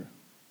fear.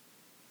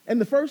 And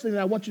the first thing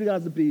that I want you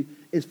guys to be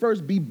is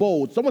first be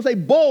bold. Someone say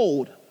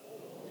bold.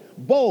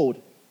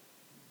 Bold.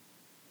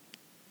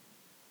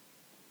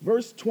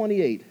 Verse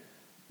 28,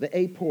 the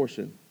A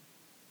portion.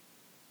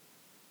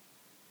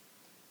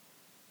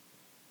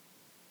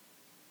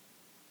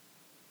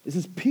 It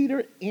says,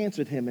 Peter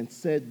answered him and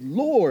said,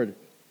 Lord,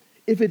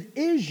 if it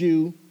is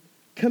you,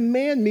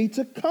 command me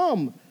to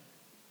come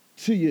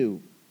to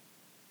you.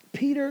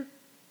 Peter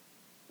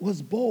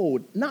was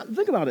bold.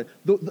 Think about it.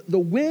 The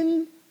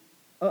wind,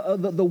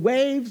 the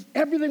waves,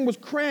 everything was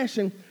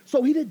crashing.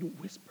 So he didn't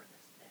whisper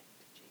this thing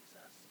to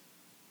Jesus.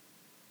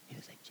 He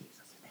didn't say,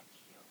 Jesus, that's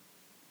you.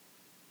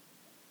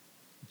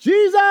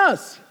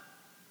 Jesus,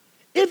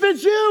 if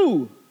it's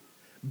you,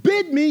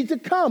 bid me to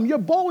come. Your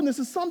boldness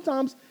is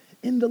sometimes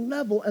in the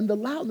level and the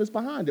loudness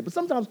behind it. But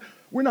sometimes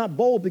we're not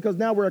bold because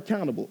now we're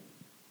accountable.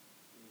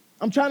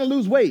 I'm trying to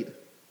lose weight.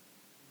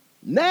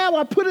 Now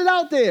I put it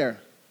out there.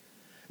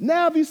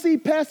 Now if you see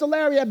Pastor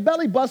Larry at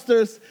Belly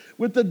Busters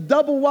with the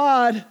double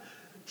wide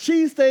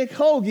cheesesteak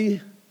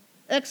hoagie,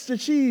 extra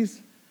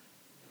cheese,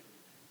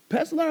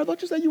 Pastor Larry, I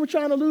thought you said you were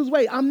trying to lose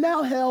weight. I'm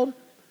now held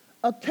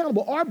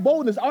accountable. Our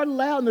boldness, our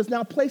loudness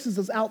now places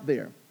us out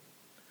there.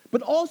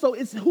 But also,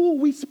 it's who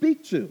we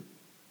speak to.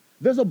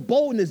 There's a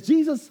boldness.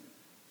 Jesus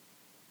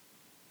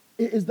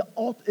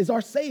is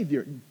our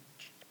Savior.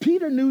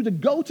 Peter knew to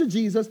go to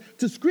Jesus,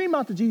 to scream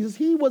out to Jesus.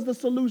 He was the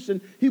solution.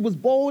 He was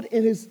bold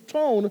in his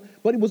tone,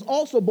 but he was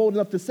also bold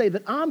enough to say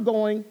that I'm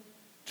going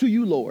to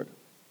you, Lord.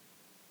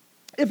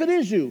 If it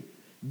is you,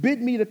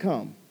 bid me to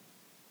come.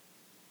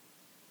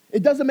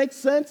 It doesn't make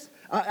sense.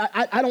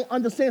 I don't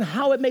understand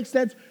how it makes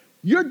sense.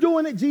 You're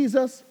doing it,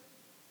 Jesus.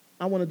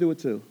 I want to do it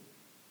too.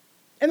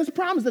 And it's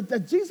promised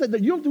that Jesus said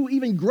that you'll do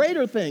even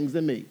greater things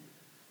than me.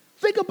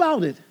 Think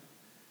about it.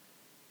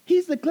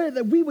 He's declared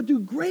that we would do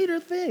greater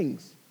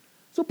things.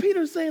 So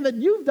Peter's saying that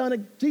you've done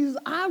it, Jesus.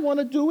 I want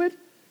to do it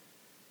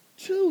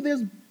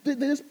too.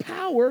 There's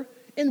power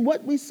in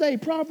what we say.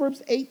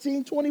 Proverbs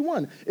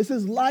 18:21. It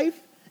says life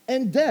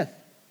and death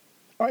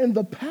are in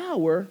the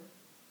power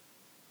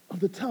of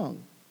the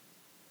tongue.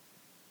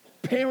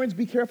 Parents,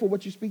 be careful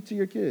what you speak to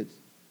your kids.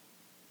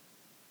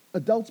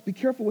 Adults, be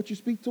careful what you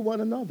speak to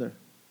one another.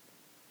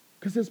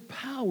 Because there's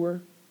power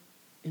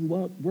in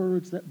what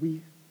words that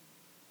we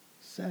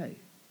say.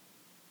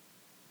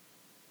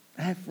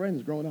 I have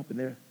friends growing up, and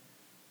their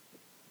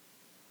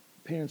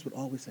parents would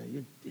always say,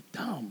 you're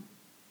dumb.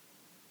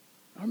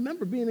 I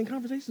remember being in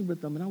conversations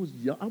with them, and I was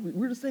young. We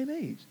were the same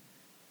age.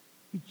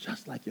 You're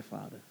just like your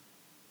father.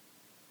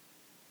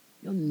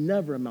 You'll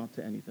never amount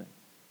to anything.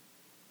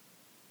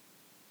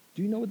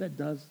 Do you know what that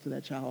does to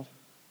that child?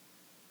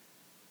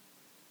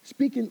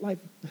 Speaking like,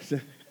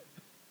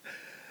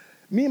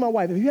 me and my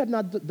wife, if you have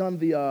not done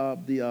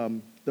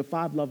the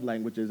 5 love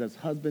languages as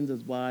husbands,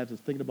 as wives, as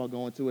thinking about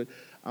going to it,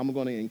 I'm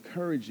going to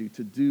encourage you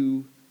to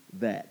do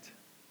that.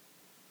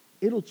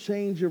 It'll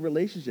change your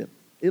relationship.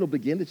 It'll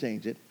begin to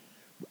change it.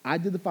 I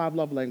did the 5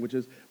 love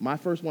languages. My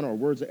first one are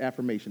words of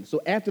affirmation. So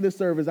after this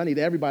service, I need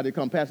everybody to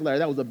come. Pastor Larry,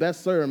 that was the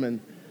best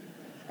sermon.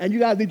 And you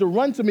guys need to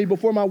run to me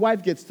before my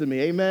wife gets to me.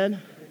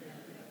 Amen?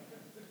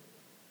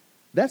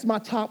 That's my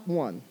top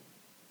one.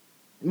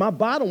 My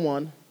bottom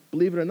one,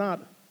 believe it or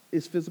not,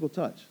 is physical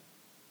touch.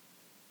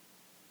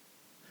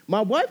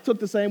 My wife took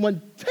the same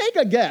one. Take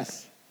a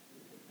guess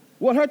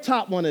what her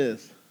top one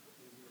is.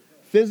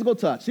 Physical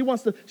touch. She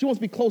wants to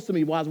be close to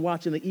me while I was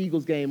watching the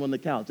Eagles game on the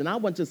couch. And I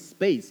want just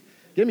space.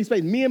 Give me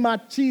space. Me and my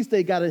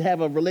cheesesteak got to have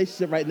a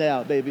relationship right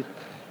now, baby.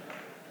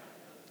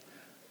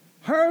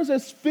 Hers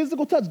is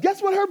physical touch.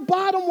 Guess what her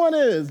bottom one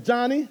is,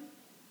 Johnny?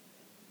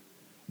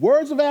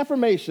 Words of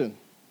affirmation.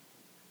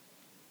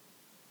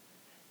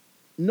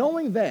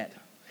 Knowing that,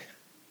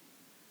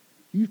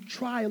 you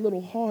try a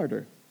little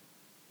harder.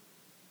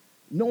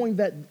 Knowing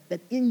that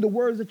in the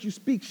words that you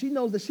speak, she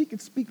knows that she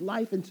could speak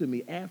life into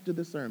me after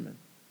the sermon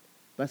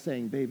by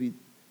saying, baby,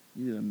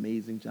 you did an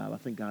amazing job. I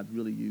think God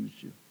really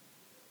used you.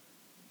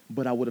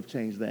 But I would have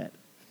changed that.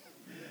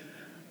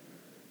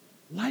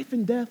 Life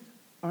and death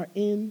are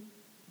in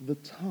the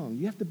tongue.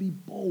 You have to be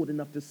bold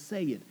enough to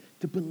say it,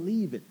 to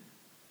believe it,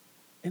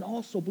 and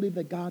also believe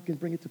that God can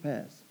bring it to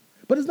pass.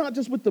 But it's not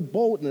just with the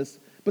boldness,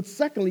 but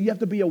secondly, you have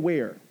to be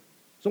aware.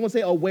 Someone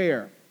say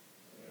aware.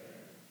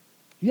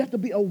 You have to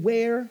be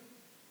aware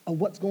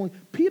of what's going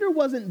on. Peter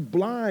wasn't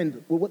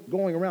blind with what's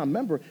going around.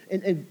 Remember,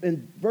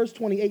 in verse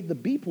 28, the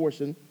B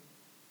portion,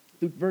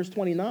 through verse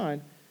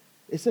 29,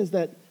 it says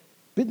that,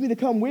 bid me to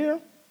come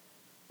where?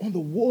 On the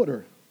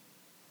water.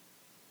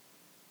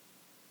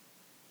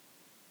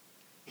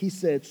 He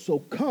said, so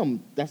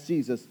come, that's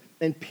Jesus.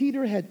 And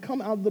Peter had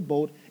come out of the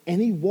boat, and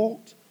he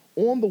walked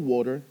on the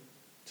water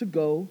to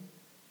go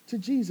to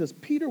Jesus.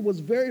 Peter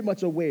was very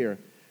much aware.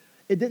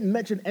 It didn't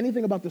mention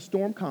anything about the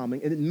storm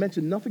calming. It didn't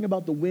mention nothing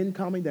about the wind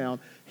calming down.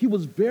 He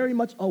was very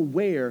much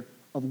aware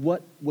of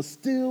what was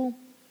still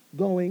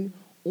going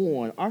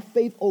on. Our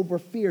faith over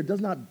fear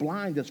does not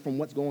blind us from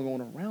what's going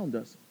on around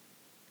us.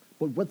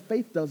 But what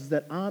faith does is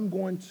that I'm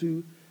going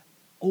to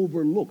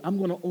overlook. I'm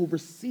going to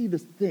oversee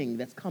this thing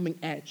that's coming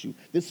at you,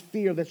 this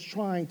fear that's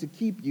trying to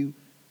keep you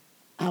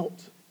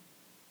out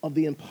of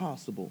the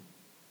impossible.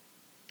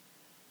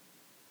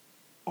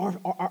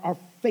 Our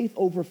faith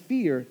over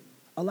fear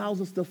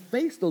allows us to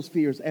face those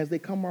fears as they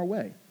come our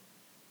way.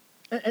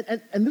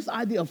 And this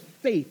idea of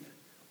faith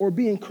or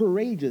being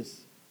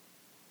courageous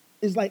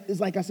is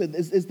like I said,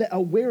 is that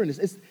awareness.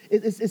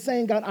 It's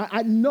saying, God,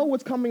 I know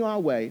what's coming our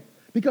way,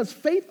 because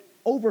faith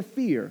over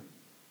fear,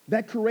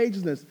 that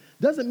courageousness,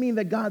 doesn't mean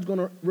that God's going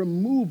to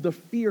remove the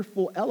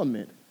fearful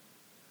element.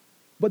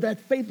 But that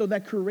faith or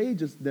that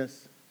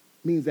courageousness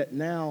means that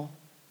now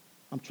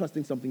I'm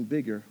trusting something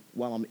bigger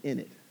while I'm in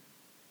it.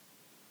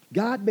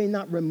 God may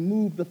not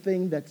remove the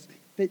thing that's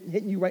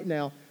hitting you right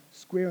now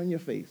square in your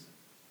face,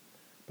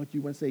 but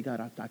you want to say, God,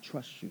 I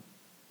trust you.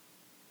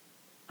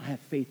 I have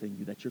faith in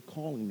you that you're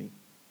calling me.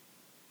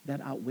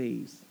 That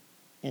outweighs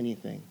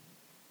anything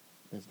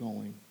that's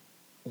going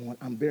on.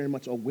 I'm very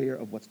much aware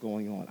of what's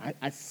going on.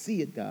 I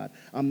see it, God.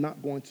 I'm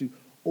not going to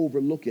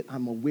overlook it.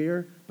 I'm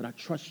aware, but I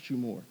trust you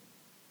more.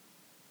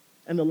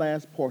 And the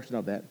last portion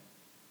of that,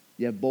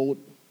 you have bold,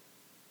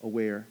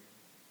 aware,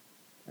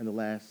 and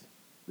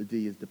the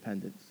D is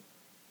dependence.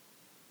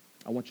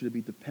 I want you to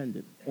be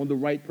dependent on the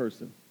right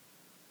person.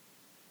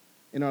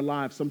 In our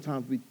lives,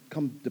 sometimes we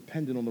become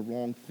dependent on the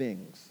wrong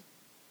things.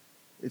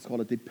 It's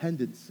called a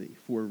dependency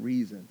for a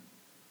reason.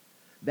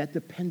 That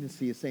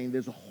dependency is saying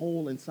there's a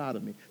hole inside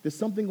of me. There's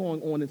something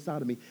going on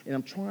inside of me, and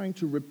I'm trying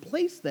to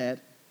replace that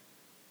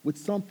with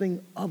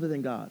something other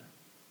than God.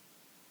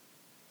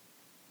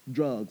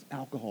 Drugs,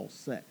 alcohol,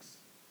 sex,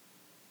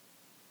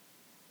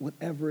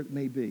 whatever it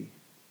may be.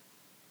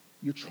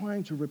 You're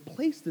trying to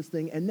replace this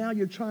thing, and now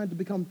you're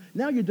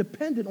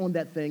dependent on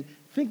that thing,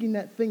 thinking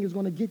that thing is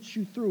going to get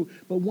you through.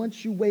 But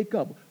once you wake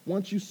up,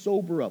 once you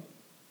sober up,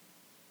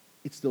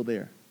 it's still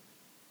there.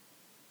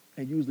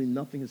 And usually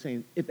nothing has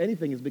changed. If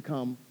anything, it's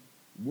become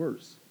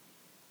worse.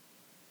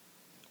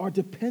 Our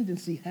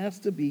dependency has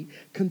to be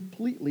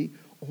completely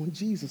on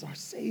Jesus, our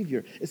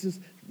Savior. It says,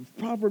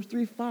 Proverbs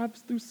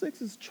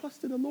 3:5-6 is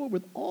trust in the Lord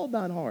with all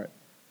thine heart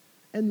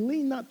and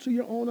lean not to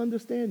your own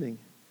understanding.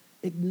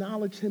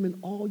 Acknowledge him in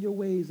all your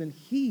ways, and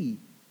he,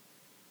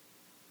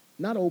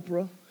 not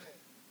Oprah,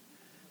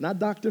 not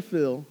Dr.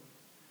 Phil,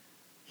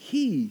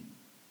 he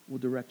will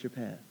direct your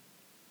path.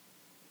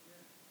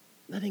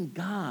 Letting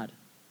God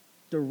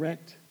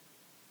direct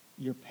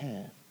your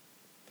path.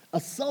 A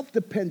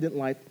self-dependent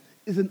life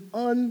is an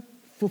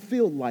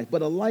unfulfilled life,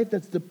 but a life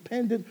that's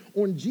dependent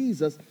on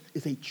Jesus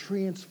is a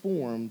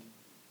transformed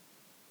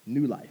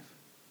new life.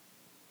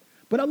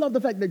 But I love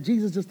the fact that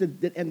Jesus just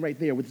didn't end right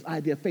there with this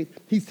idea of faith.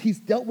 He's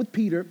dealt with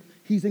Peter.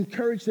 He's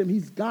encouraged him.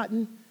 He's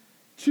gotten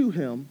to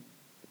him.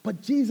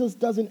 But Jesus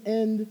doesn't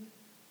end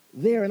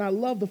there. And I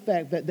love the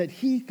fact that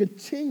he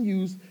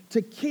continues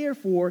to care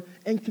for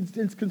and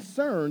is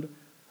concerned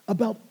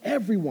about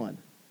everyone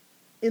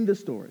in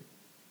this story.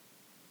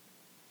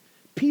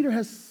 Peter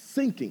has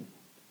sinking.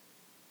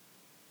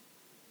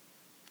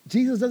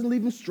 Jesus doesn't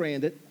leave him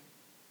stranded.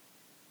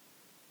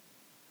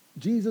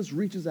 Jesus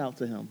reaches out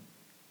to him.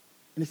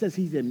 And it says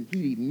he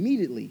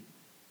immediately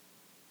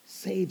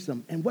saves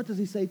him. And what does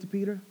he say to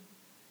Peter?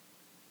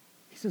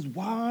 He says,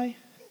 why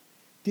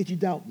did you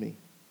doubt me?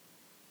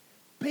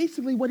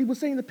 Basically, what he was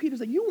saying to Peter is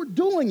that you were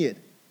doing it.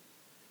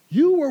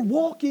 You were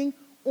walking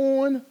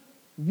on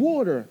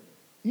water.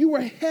 You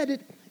were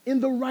headed in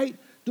the right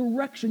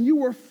direction. You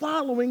were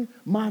following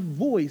my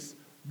voice.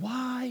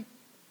 Why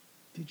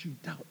did you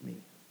doubt me?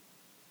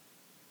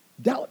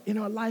 Doubt in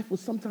our life will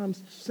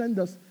sometimes send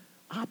us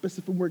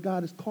opposite from where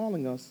God is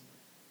calling us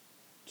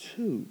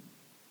to.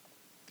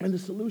 And the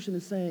solution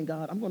is saying,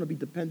 God, I'm going to be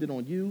dependent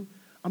on you.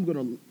 I'm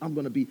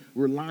going to be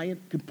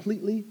reliant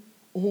completely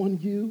on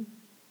you.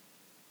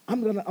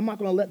 I'm not going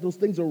to let those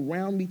things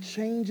around me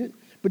change it.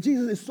 But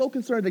Jesus is so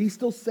concerned that he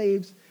still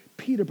saves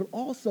Peter. But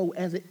also,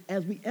 as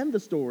we end the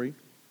story,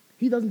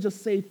 he doesn't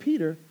just save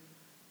Peter,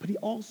 but he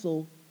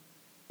also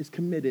is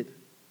committed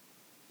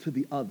to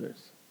the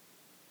others.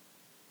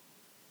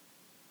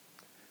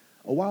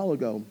 A while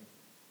ago,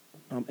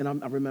 and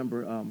I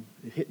remember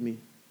it hit me,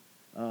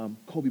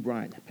 Kobe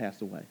Bryant had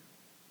passed away.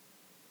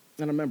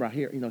 And I remember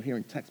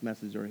hearing text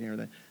messages or hearing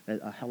that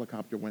a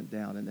helicopter went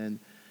down,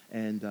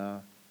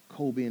 and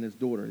Kobe and his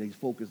daughter, they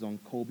focused on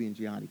Kobe and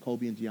Gianni,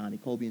 Kobe and Gianni,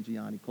 Kobe and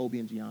Gianni, Kobe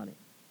and Gianni,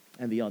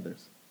 and the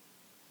others.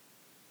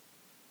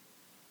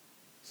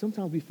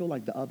 Sometimes we feel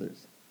like the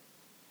others.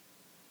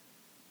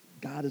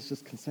 God is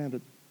just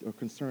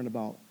concerned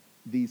about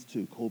these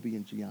two, Kobe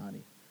and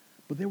Gianni.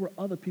 But there were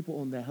other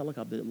people on that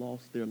helicopter that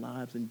lost their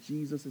lives, and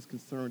Jesus is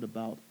concerned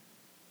about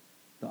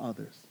the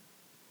others.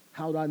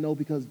 How do I know?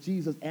 Because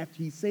Jesus, after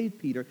he saved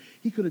Peter,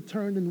 he could have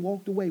turned and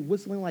walked away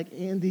whistling like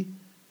Andy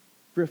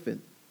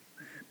Griffin.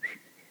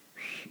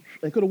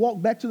 And could have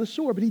walked back to the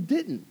shore, but he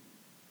didn't.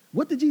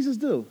 What did Jesus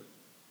do?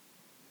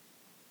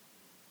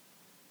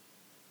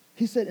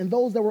 He said, and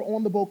those that were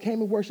on the boat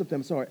came and worshiped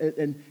him,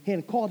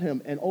 and called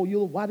him, and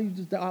why did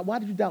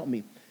you doubt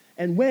me?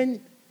 And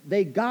when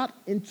they got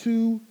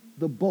into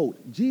the boat,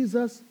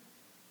 Jesus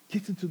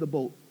gets into the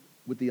boat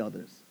with the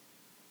others.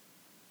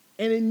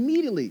 And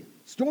immediately,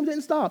 storm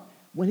didn't stop.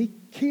 When he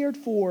cared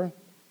for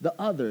the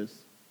others,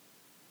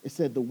 it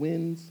said the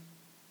winds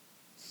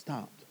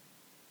stopped.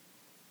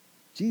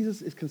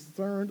 Jesus is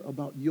concerned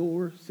about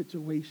your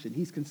situation.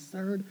 He's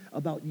concerned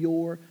about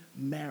your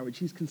marriage.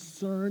 He's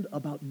concerned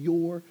about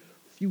your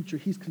future.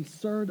 He's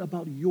concerned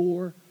about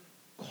your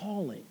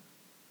calling.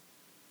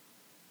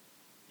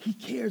 He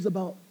cares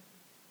about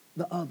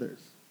the others.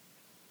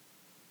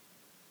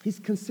 He's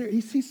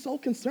so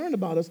concerned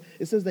about us,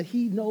 it says that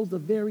he knows the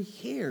very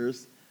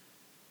hairs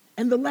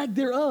and the lack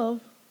thereof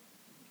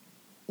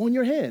on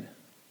your head.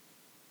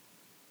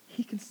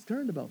 He's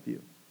concerned about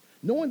you.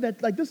 Knowing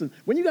that, listen,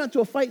 when you got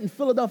into a fight in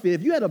Philadelphia,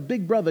 if you had a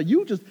big brother,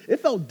 it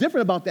felt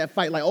different about that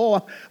fight. Like,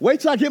 oh, wait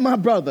till I get my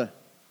brother.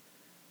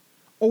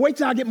 Or wait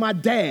till I get my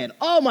dad.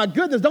 Oh, my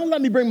goodness, don't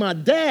let me bring my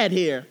dad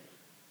here.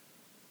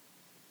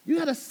 You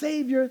got a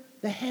Savior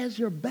that has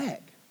your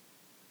back.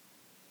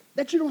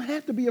 That you don't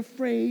have to be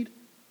afraid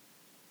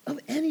of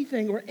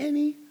anything or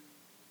anyone.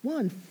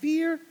 One,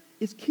 fear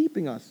is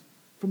keeping us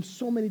from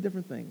so many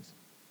different things.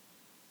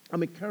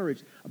 I'm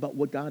encouraged about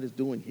what God is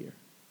doing here.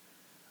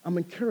 I'm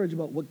encouraged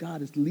about what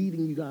God is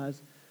leading you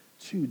guys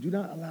to. Do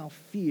not allow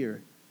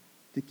fear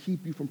to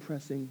keep you from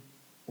pressing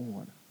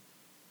on,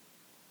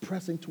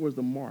 pressing towards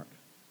the mark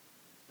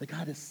that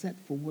God has set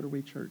for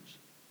Waterway Church.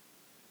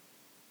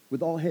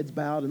 With all heads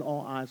bowed and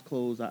all eyes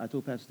closed, I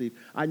told Pastor Steve,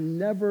 I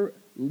never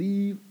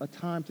leave a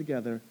time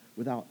together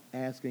without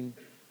asking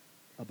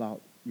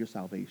about your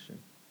salvation.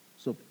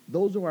 So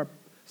those who are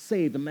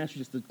saved, I'm asking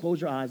you just to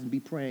close your eyes and be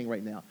praying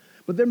right now.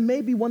 But there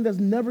may be one that's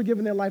never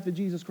given their life to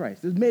Jesus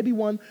Christ. There may be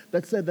one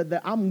that said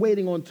that I'm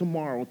waiting on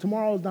tomorrow.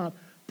 Tomorrow is not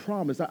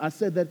promised. I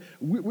said that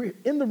we're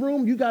in the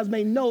room. You guys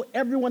may know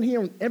everyone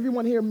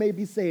here may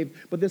be saved,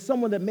 but there's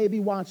someone that may be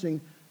watching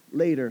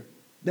later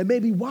that may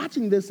be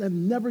watching this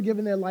and never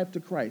given their life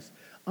to Christ.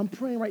 I'm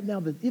praying right now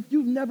that if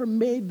you've never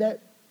made that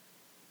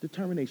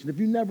determination, if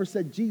you never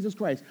said, Jesus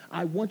Christ,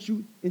 I want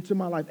you into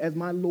my life as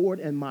my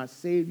Lord and my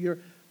Savior,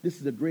 this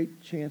is a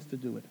great chance to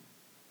do it.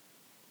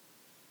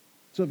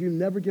 So if you've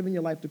never given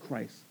your life to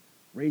Christ,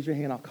 raise your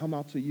hand. I'll come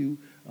out to you.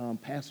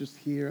 Pastors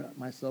here,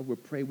 myself, will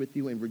pray with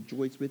you and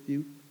rejoice with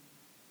you.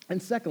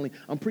 And secondly,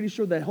 I'm pretty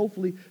sure that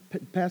hopefully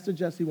Pastor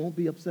Jesse won't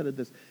be upset at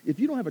this. If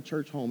you don't have a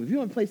church home, if you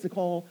don't have a place to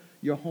call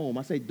your home,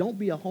 I say don't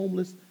be a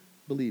homeless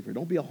believer.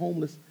 Don't be a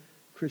homeless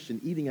Christian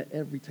eating at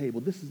every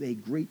table. This is a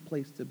great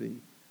place to be.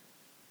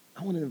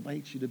 I want to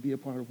invite you to be a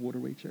part of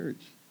Waterway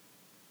Church.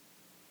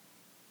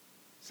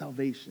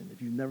 Salvation, if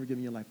you've never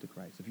given your life to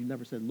Christ, if you've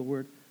never said,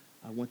 Lord,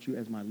 I want you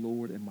as my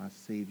Lord and my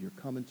Savior,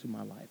 come into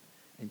my life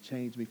and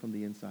change me from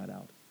the inside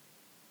out.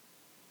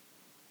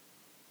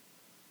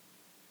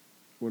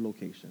 Or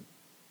location.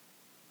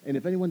 And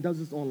if anyone does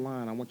this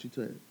online, I want you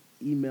to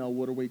email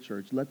Waterway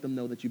Church. Let them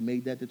know that you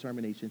made that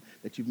determination,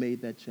 that you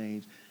made that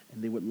change,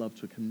 and they would love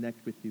to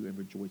connect with you and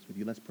rejoice with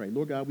you. Let's pray.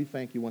 Lord God, we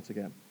thank you once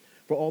again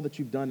for all that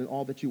you've done and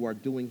all that you are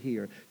doing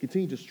here.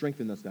 Continue to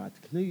strengthen us, God.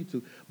 Continue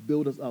to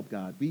build us up,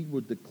 God. We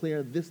will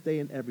declare this day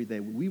and every day.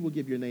 We will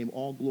give your name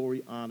all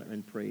glory, honor,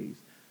 and praise.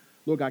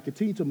 Lord God,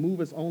 continue to move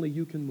as only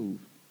you can move.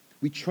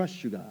 We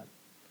trust you, God.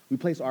 We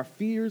place our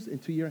fears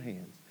into your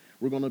hands.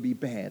 We're going to be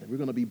bad. We're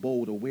going to be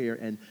bold, aware,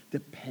 and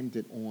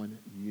dependent on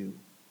you.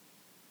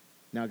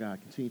 Now,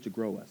 God, continue to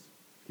grow us.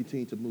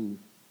 Continue to move.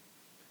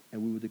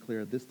 And we will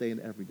declare this day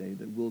and every day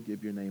that we'll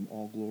give your name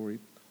all glory,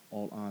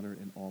 all honor,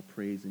 and all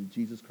praise. In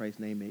Jesus Christ's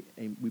name,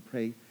 we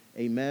pray,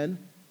 amen,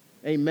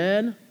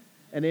 amen,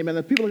 and amen.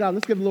 The people of God,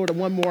 let's give the Lord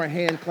one more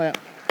hand clap.